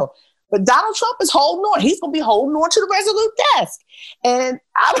Attorney General. But Donald Trump is holding on. He's going to be holding on to the resolute desk. And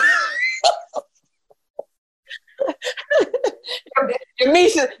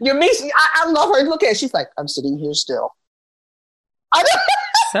YAMICHE, I love her. Look at her. She's like, I'm sitting here still.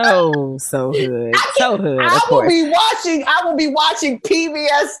 So hood. So hood. I will be watching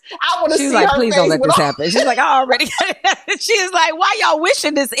PBS. I want to see She's like, her please face don't let this happen. She's like, I already. She's like, why y'all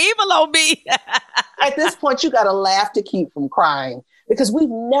wishing this evil on me? At this point, you got to laugh to keep from crying because we've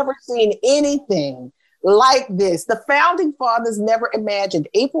never seen anything like this. The founding fathers never imagined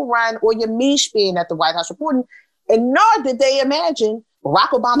April Ryan or YAMICHE being at the White House reporting, and nor did they imagine Barack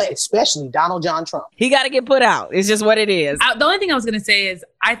Obama, especially Donald John Trump. He got to get put out. It's just what it is. The only thing I was going to say is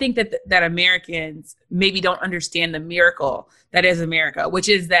I think that Americans maybe don't understand the miracle that is America, which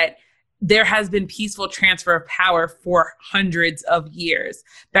is that there has been peaceful transfer of power for hundreds of years.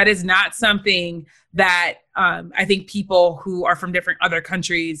 That is not something that I think people who are from different other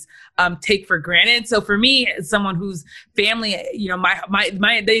countries take for granted. So for me, as someone whose family,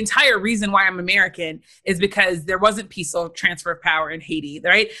 the entire reason why I'm American is because there wasn't peaceful transfer of power in Haiti,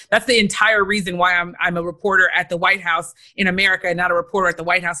 right? That's the entire reason why I'm a reporter at the White House in America and not a reporter at the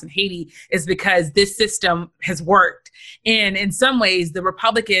White House in Haiti, is because this system has worked. And in some ways, the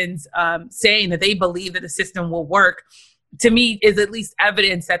Republicans saying that they believe that the system will work, to me, is at least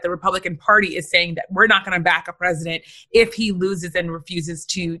evidence that the Republican Party is saying that we're not going to back a president if he loses and refuses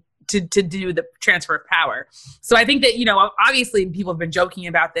to do the transfer of power. So I think that, obviously people have been joking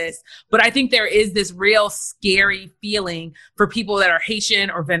about this, but I think there is this real scary feeling for people that are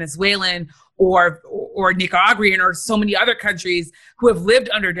Haitian or Venezuelan or Nicaraguan or so many other countries who have lived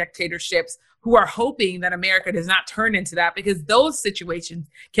under dictatorships, who are hoping that America does not turn into that, because those situations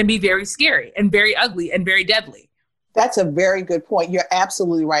can be very scary and very ugly and very deadly. That's a very good point. You're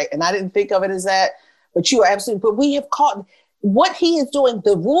absolutely right. And I didn't think of it as that, but you are absolutely, but we have caught what he is doing.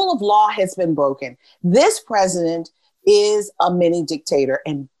 The rule of law has been broken. This president is a mini dictator.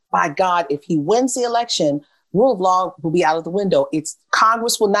 And by God, if he wins the election, rule of law will be out of the window.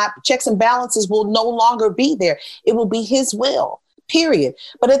 Congress will not, checks and balances will no longer be there. It will be his will, period.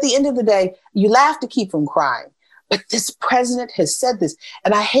 But at the end of the day, you laugh to keep from crying. But this president has said this,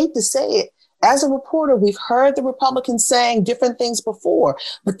 and I hate to say it. As a reporter, we've heard the Republicans saying different things before,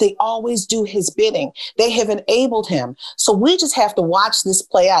 but they always do his bidding. They have enabled him. So we just have to watch this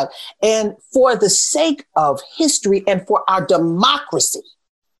play out. And for the sake of history and for our democracy,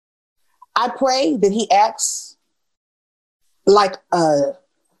 I pray that he acts like a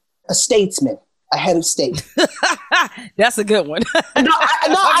statesman, a head of state. That's a good one.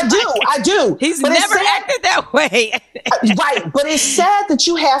 I do. He's never acted that way. Right. But it's sad that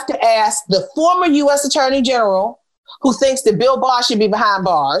you have to ask the former U.S. Attorney General who thinks that Bill Barr should be behind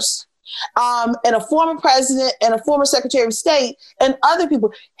bars, and a former president and a former Secretary of State and other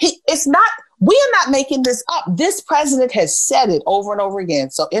people. We are not making this up. This president has said it over and over again.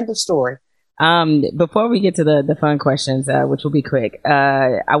 So end of story. Before we get to the fun questions, which will be quick,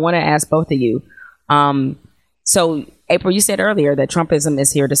 I want to ask both of you. So April, you said earlier that Trumpism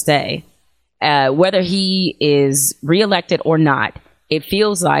is here to stay. Whether he is reelected or not, it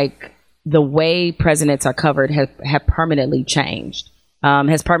feels like the way presidents are covered have permanently changed.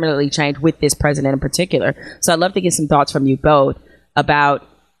 Has permanently changed with this president in particular. So I'd love to get some thoughts from you both about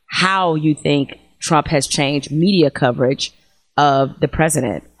how you think Trump has changed media coverage of the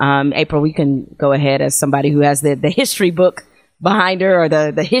president. April, we can go ahead as somebody who has the history book behind her, or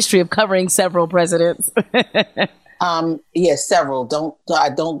the history of covering several presidents. Yes, several. Don't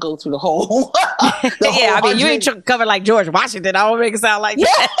go through the whole. You ain't covered like George Washington. I don't make it sound like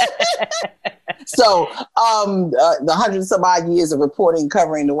that. So, the hundred some odd years of reporting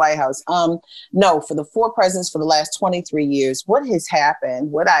covering the White House. No, for the four presidents for the last 23 years, what has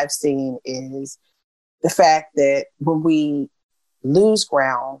happened, what I've seen is the fact that when we lose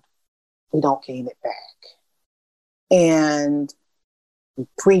ground, we don't gain it back. And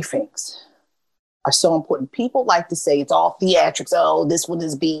briefings are so important. People like to say it's all theatrics. Oh, this one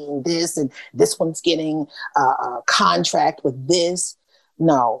is being this and this one's getting a contract with this.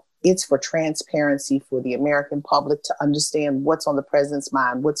 No, it's for transparency for the American public to understand what's on the president's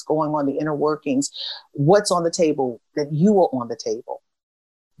mind, what's going on, the inner workings, what's on the table, that you are on the table.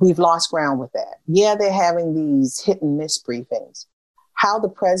 We've lost ground with that. Yeah, they're having these hit and miss briefings. How the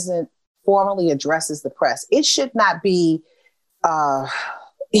president formally addresses the press. It should not be,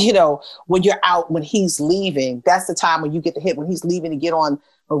 when you're out, when he's leaving, that's the time when you get the hit. When he's leaving to get on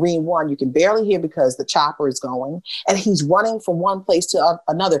Marine One, you can barely hear because the chopper is going and he's running from one place to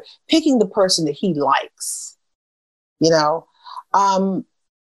another, picking the person that he likes. There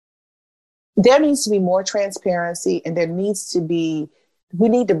needs to be more transparency, and we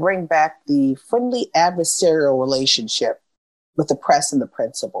need to bring back the friendly adversarial relationship with the press and the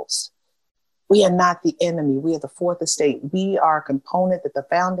principals. We are not the enemy. We are the fourth estate. We are a component that the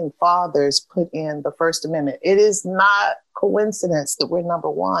founding fathers put in the First Amendment. It is not coincidence that we're number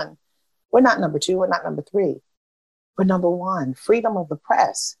one. We're not number two. We're not number three. We're number one. Freedom of the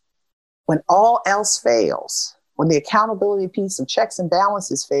press. When all else fails, when the accountability piece of checks and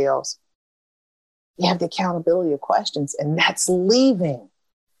balances fails, you have the accountability of questions, and that's leaving.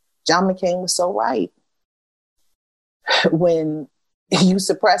 John McCain was so right. When you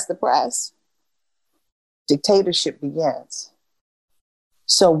suppress the press, dictatorship begins.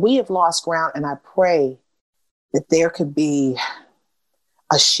 So we have lost ground, and I pray that there could be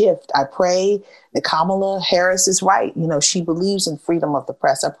a shift. I pray that Kamala Harris is right. She believes in freedom of the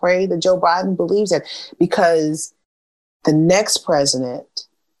press. I pray that Joe Biden believes that, because the next president,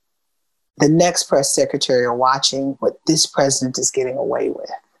 the next press secretary are watching what this president is getting away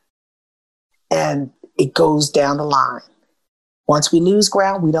with. And it goes down the line. Once we lose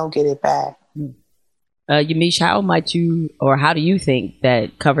ground, we don't get it back. YAMICHE, how do you think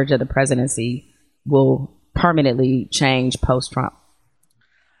that coverage of the presidency will permanently change post-Trump?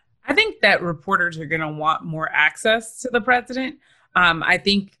 I think that reporters are going to want more access to the president. I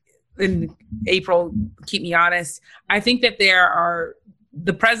think, in April, keep me honest, I think that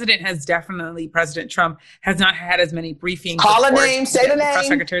President Trump has not had as many briefings. Call a name, say the name. Press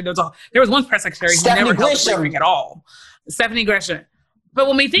secretary. There was one press secretary who never held a briefing at all. Stephanie Grisham. But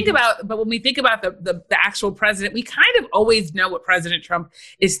when we think about the actual president, we kind of always know what President Trump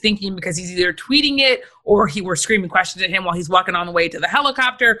is thinking, because he's either tweeting it, or we're screaming questions at him while he's walking on the way to the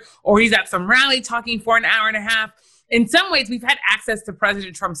helicopter, or he's at some rally talking for an hour and a half. In some ways, we've had access to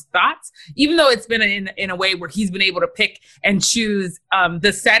President Trump's thoughts, even though it's been in a way where he's been able to pick and choose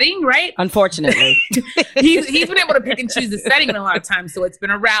the setting, right? Unfortunately. he's been able to pick and choose the setting a lot of times. So it's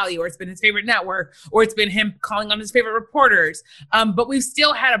been a rally, or it's been his favorite network, or it's been him calling on his favorite reporters. But we've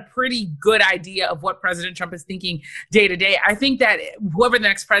still had a pretty good idea of what President Trump is thinking day to day. I think that whoever the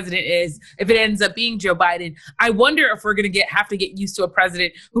next president is, if it ends up being Joe Biden, I wonder if we're going to have to get used to a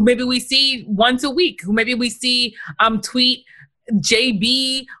president who maybe we see once a week, who maybe we see tweet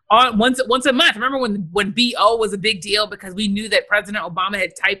JB on once a month. Remember when BO was a big deal because we knew that President Obama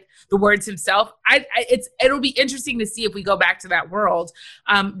had typed the words himself. It'll be interesting to see if we go back to that world,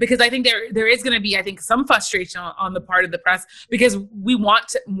 because I think there is going to be, I think, some frustration on the part of the press because we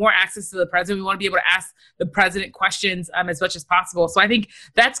want more access to the president. We want to be able to ask the president questions as much as possible. So I think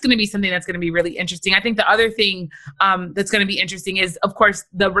that's going to be something that's going to be really interesting. I think the other thing that's going to be interesting is, of course,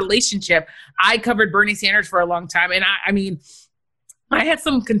 the relationship. I covered Bernie Sanders for a long time, and I mean, I had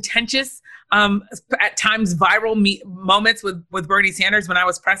some contentious, at times viral moments with Bernie Sanders when I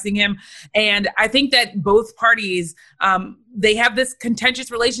was pressing him. And I think that both parties, they have this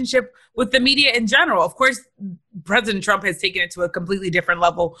contentious relationship with the media in general. Of course, President Trump has taken it to a completely different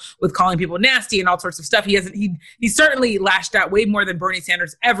level with calling people nasty and all sorts of stuff. He certainly lashed out way more than Bernie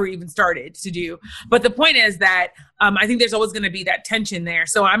Sanders ever even started to do. But the point is that I think there's always going to be that tension there.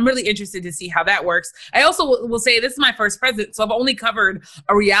 So I'm really interested to see how that works. I also will say this is my first president, so I've only covered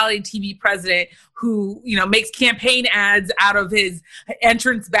a reality TV president who, makes campaign ads out of his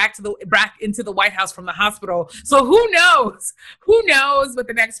entrance back into the White House from the hospital. So who knows? Who knows what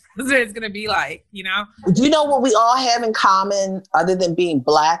the next president is going to be like, Do you know what we all have in common other than being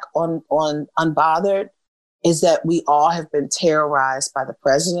Black on Unbothered is that we all have been terrorized by the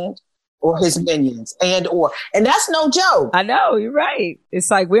president or his minions and that's no joke. I know, you're right. It's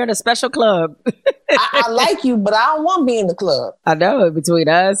like we're in a special club. I like you, but I don't want to be in the club. I know, between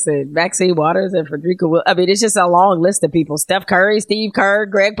us and Maxine Waters and Frederica it's just a long list of people. Steph Curry, Steve Kerr,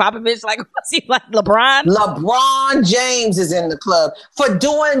 Greg Popovich, what's he like, LeBron? LeBron James is in the club for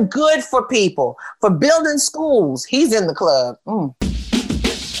doing good for people, for building schools. He's in the club.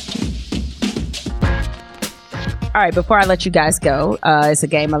 All right, before I let you guys go, it's a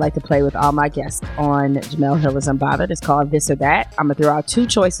game I like to play with all my guests on Jemele Hill is Unbothered. It's called This or That. I'm going to throw out two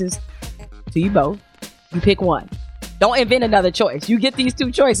choices to you both. You pick one. Don't invent another choice. You get these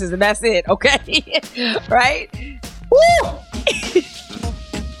two choices and that's it, okay? Right? Woo!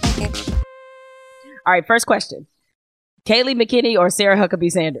 All right, first question. Kayleigh McKinney or Sarah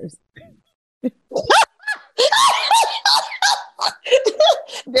Huckabee Sanders?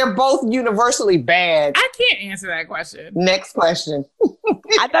 They're both universally bad. I can't answer that question. Next question.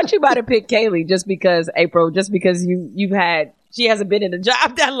 I thought you might have picked Kayleigh just because she hasn't been in the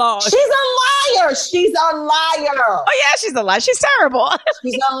job that long. She's a liar. Oh yeah, she's a liar. She's terrible.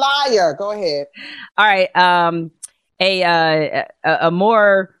 She's a liar. Go ahead. All right. A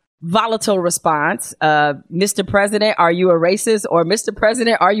more volatile response. Mr. President, are you a racist? Or Mr.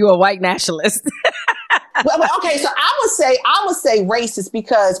 President, are you a white nationalist? Well, okay, so I would say racist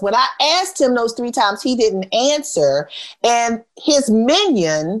because when I asked him those 3 times, he didn't answer. And his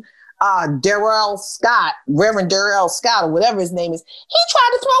minion, Darrell Scott, Reverend Darrell Scott, or whatever his name is, he tried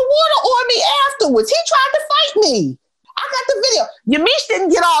to throw water on me afterwards. He tried to fight me. I got the video. Yamiche didn't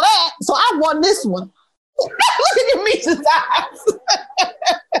get all that, so I won this one. Look at Yamiche's eyes.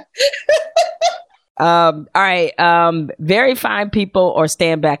 All right. Very fine people or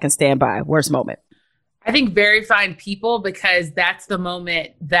stand back and stand by? Worst moment? I think very fine people, because that's the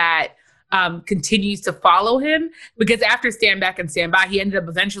moment that continues to follow him, because after Stand Back and Stand By, he ended up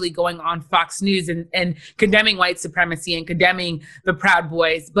eventually going on Fox News and condemning white supremacy and condemning the Proud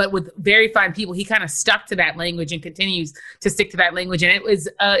Boys. But with Very Fine People, he kind of stuck to that language and continues to stick to that language. And it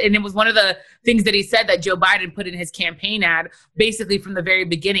was one of the things that he said that Joe Biden put in his campaign ad, basically from the very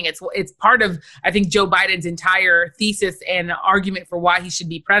beginning. It's part of, I think, Joe Biden's entire thesis and argument for why he should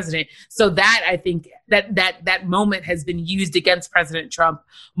be president. So that, I think, that moment has been used against President Trump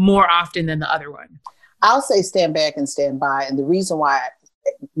more often than the other one. I'll say stand back and stand by. And the reason why,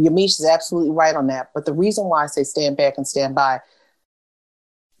 Yamiche is absolutely right on that. But the reason why I say stand back and stand by,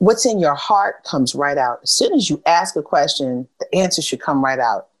 what's in your heart comes right out. As soon as you ask a question, the answer should come right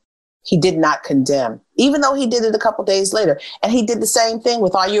out. He did not condemn, even though he did it a couple days later. And he did the same thing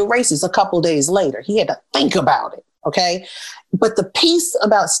with Are You a Racist a couple days later. He had to think about it. Okay. But the piece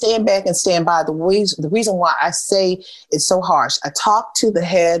about stand back and stand by, the reason why I say it's so harsh, I talked to the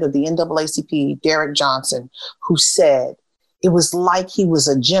head of the NAACP, Derek Johnson, who said it was like he was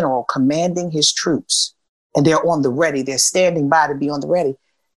a general commanding his troops and they're on the ready. They're standing by to be on the ready.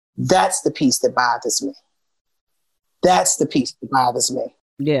 That's the piece that bothers me. That's the piece that bothers me.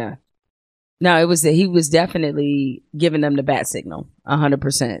 Yeah. No, he was definitely giving them the bat signal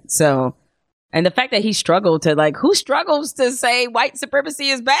 100%. So, and the fact that he struggled to who struggles to say white supremacy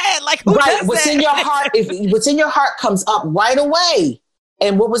is bad? Who does what's that? in your heart, what's in your heart comes up right away.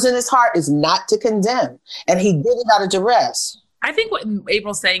 And what was in his heart is not to condemn. And he did it out of duress. I think what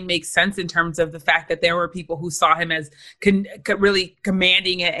April's saying makes sense in terms of the fact that there were people who saw him as really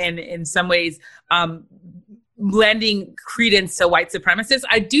commanding and in some ways lending credence to white supremacists.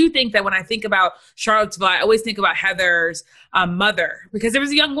 I do think that when I think about Charlottesville, I always think about Heather's mother, because there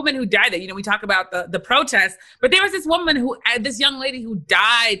was a young woman who died there. You know, we talk about the protests, but there was this woman this young lady who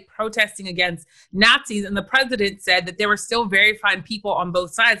died protesting against Nazis. And the president said that there were still very fine people on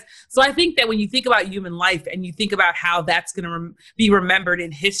both sides. So I think that when you think about human life and you think about how that's going to be remembered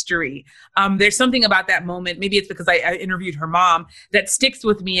in history, there's something about that moment. Maybe it's because I interviewed her mom that sticks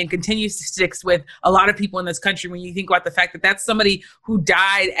with me and continues to stick with a lot of people in this country when you think about the fact that that's somebody who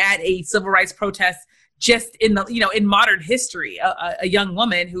died at a civil rights protest just in in modern history, a young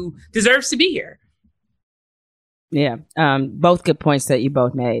woman who deserves to be here. Yeah. Both good points that you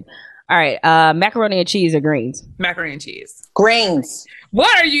both made. All right. Macaroni and cheese or greens? Macaroni and cheese. Greens.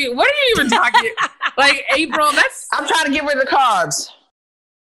 What are you even talking? Like, April, I'm trying to get rid of the carbs.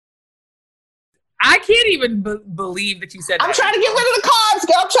 I can't even believe that you said that. I'm trying to get rid of the carbs,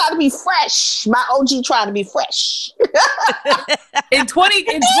 girl. I'm trying to be fresh. My OG trying to be fresh. In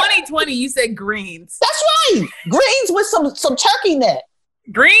 2020, you said greens. That's right. Greens with some turkey neck.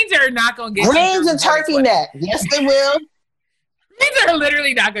 Greens are not going to get greens and turkey neck. Yes, they will. Greens are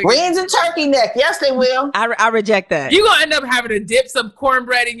literally not going to greens and turkey neck. Yes, they will. I reject that. You're going to end up having to dip some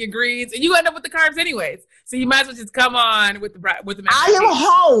cornbread in your greens, and you end up with the carbs anyways. So you might as well just come on with the I am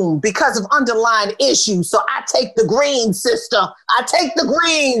home because of underlying issues, so I take the greens, sister. I take the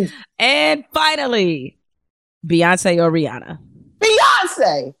greens. And finally, Beyonce or Rihanna?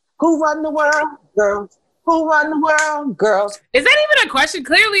 Beyonce. Who run the world? Girls. Who run the world? Girls. Is that even a question?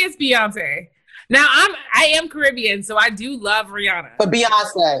 Clearly it's Beyonce. Now I am Caribbean, so I do love Rihanna. But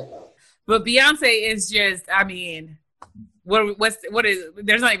Beyonce is just, I mean, what is,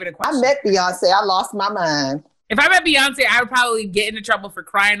 there's not even a question. I met Beyonce. I lost my mind. If I met Beyonce, I would probably get into trouble for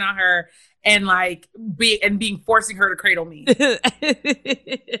crying on her and forcing her to cradle me.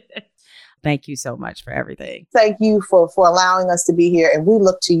 Thank you so much for everything. Thank you for allowing us to be here. And we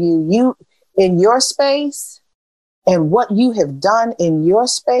look to you in your space and what you have done in your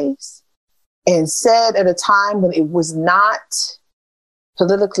space and said at a time when it was not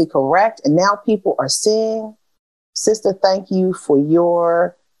politically correct. And now people are seeing. Sister, thank you for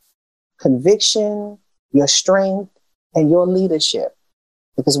your conviction, your strength, and your leadership.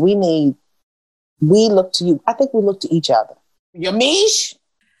 Because we look to you. I think we look to each other. YAMICHE?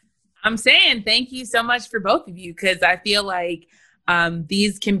 I'm saying thank you so much for both of you, because I feel like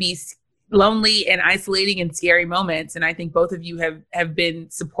these can be lonely and isolating and scary moments. And I think both of you have been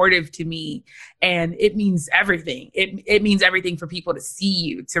supportive to me, and it means everything. It means everything for people to see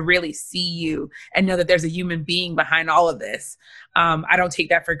you, to really see you and know that there's a human being behind all of this. I don't take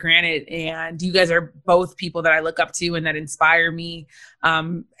that for granted. And you guys are both people that I look up to and that inspire me.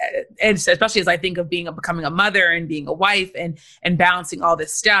 And especially as I think of becoming a mother and being a wife and balancing all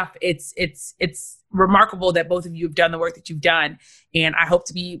this stuff, it's remarkable that both of you have done the work that you've done. And I hope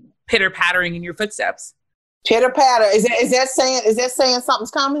to be pitter-pattering in your footsteps. Pitter-patter. Is that saying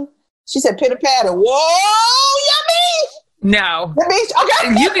something's coming? She said pitter-patter. Whoa, YAMICHE! No. YAMICHE,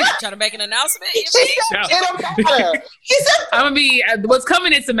 okay. You can try to make an announcement. She said pitter-patter. I'm going to be, what's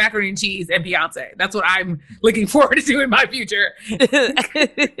coming is some macaroni and cheese and Beyonce. That's what I'm looking forward to in my future.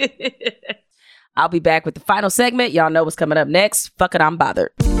 I'll be back with the final segment. Y'all know what's coming up next. Fuck it, I'm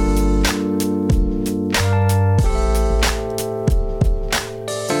bothered.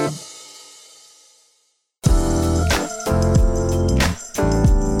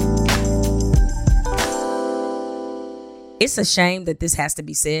 It's a shame that this has to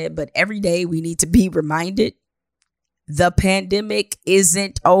be said, but every day we need to be reminded the pandemic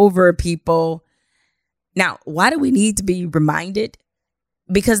isn't over, people. Now, why do we need to be reminded?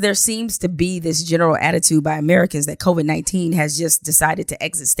 Because there seems to be this general attitude by Americans that COVID-19 has just decided to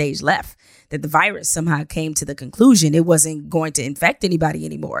exit stage left, that the virus somehow came to the conclusion it wasn't going to infect anybody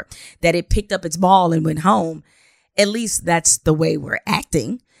anymore, that it picked up its ball and went home. At least that's the way we're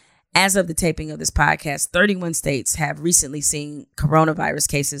acting. As of the taping of this podcast, 31 states have recently seen coronavirus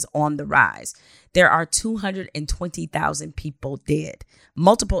cases on the rise. There are 220,000 people dead.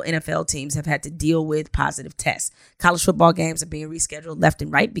 Multiple NFL teams have had to deal with positive tests. College football games are being rescheduled left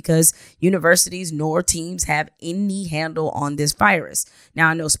and right because universities nor teams have any handle on this virus. Now,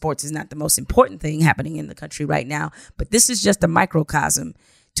 I know sports is not the most important thing happening in the country right now, but this is just a microcosm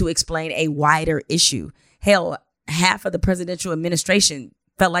to explain a wider issue. Hell, half of the presidential administration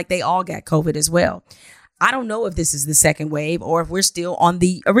felt like they all got COVID as well. I don't know if this is the second wave or if we're still on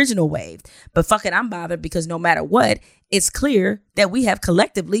the original wave, but fuck it, I'm bothered because no matter what, it's clear that we have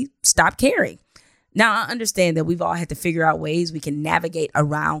collectively stopped caring. Now, I understand that we've all had to figure out ways we can navigate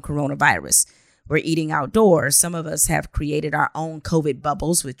around coronavirus. We're eating outdoors. Some of us have created our own COVID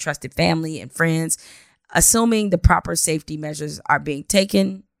bubbles with trusted family and friends. assuming the proper safety measures are being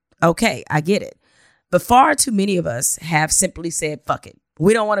taken. Okay, I get it. But far too many of us have simply said, fuck it.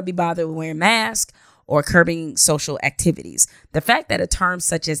 We don't want to be bothered with wearing masks or curbing social activities. The fact that a term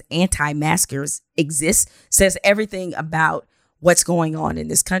such as anti-maskers exists says everything about what's going on in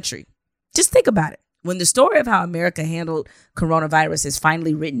this country. Just think about it. When the story of how America handled coronavirus is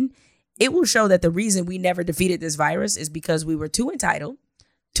finally written, it will show that the reason we never defeated this virus is because we were too entitled,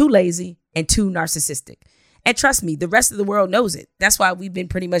 too lazy, and too narcissistic. And trust me, the rest of the world knows it. That's why we've been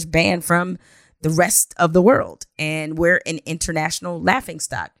pretty much banned from the rest of the world. And we're an international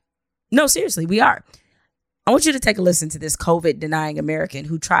laughingstock. No, seriously, we are. I want you to take a listen to this COVID-denying American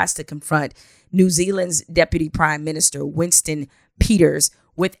who tries to confront New Zealand's Deputy Prime Minister, Winston Peters,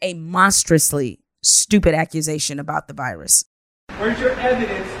 with a monstrously stupid accusation about the virus. Where's your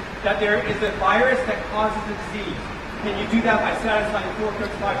evidence that there is a virus that causes a disease? Can you do that by satisfying 4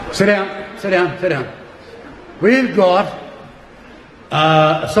 Cook's 5? Sit down. We've got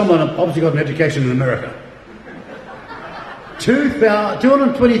someone obviously got an education in America.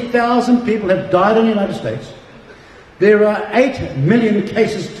 220,000 people have died in the United States. There are 8 million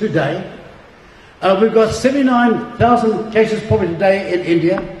cases today. We've got 79,000 cases probably today in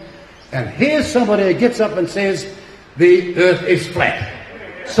India. And here's somebody who gets up and says, the earth is flat.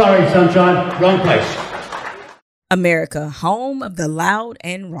 Sorry, sunshine, wrong place. America, home of the loud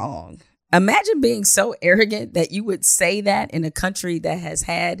and wrong. Imagine being so arrogant that you would say that in a country that has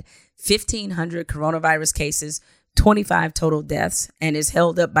had 1,500 coronavirus cases, 25 total deaths, and is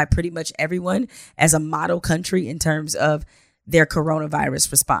held up by pretty much everyone as a model country in terms of their coronavirus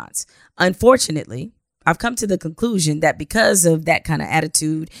response. Unfortunately, I've come to the conclusion that because of that kind of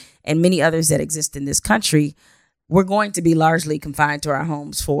attitude and many others that exist in this country, we're going to be largely confined to our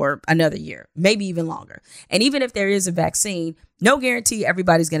homes for another year, maybe even longer. And even if there is a vaccine, no guarantee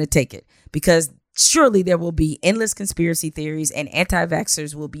everybody's going to take it, because surely there will be endless conspiracy theories and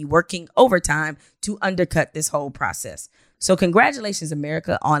anti-vaxxers will be working overtime to undercut this whole process. So congratulations,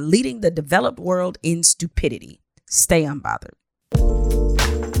 America, on leading the developed world in stupidity. Stay unbothered.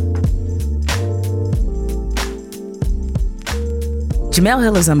 Jemele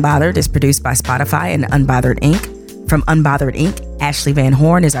Hill is Unbothered is produced by Spotify and Unbothered Inc. From Unbothered Inc., Ashley Van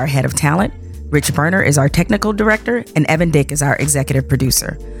Horn is our head of talent, Rich Berner is our technical director, and Evan Dick is our executive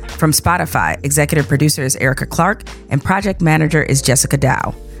producer. From Spotify, executive producer is Erica Clark, and project manager is Jessica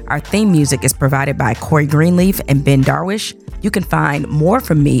Dow. Our theme music is provided by Corey Greenleaf and Ben Darwish. You can find more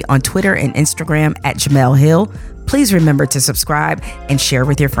from me on Twitter and Instagram at Jemele Hill. Please remember to subscribe and share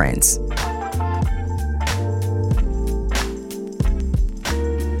with your friends.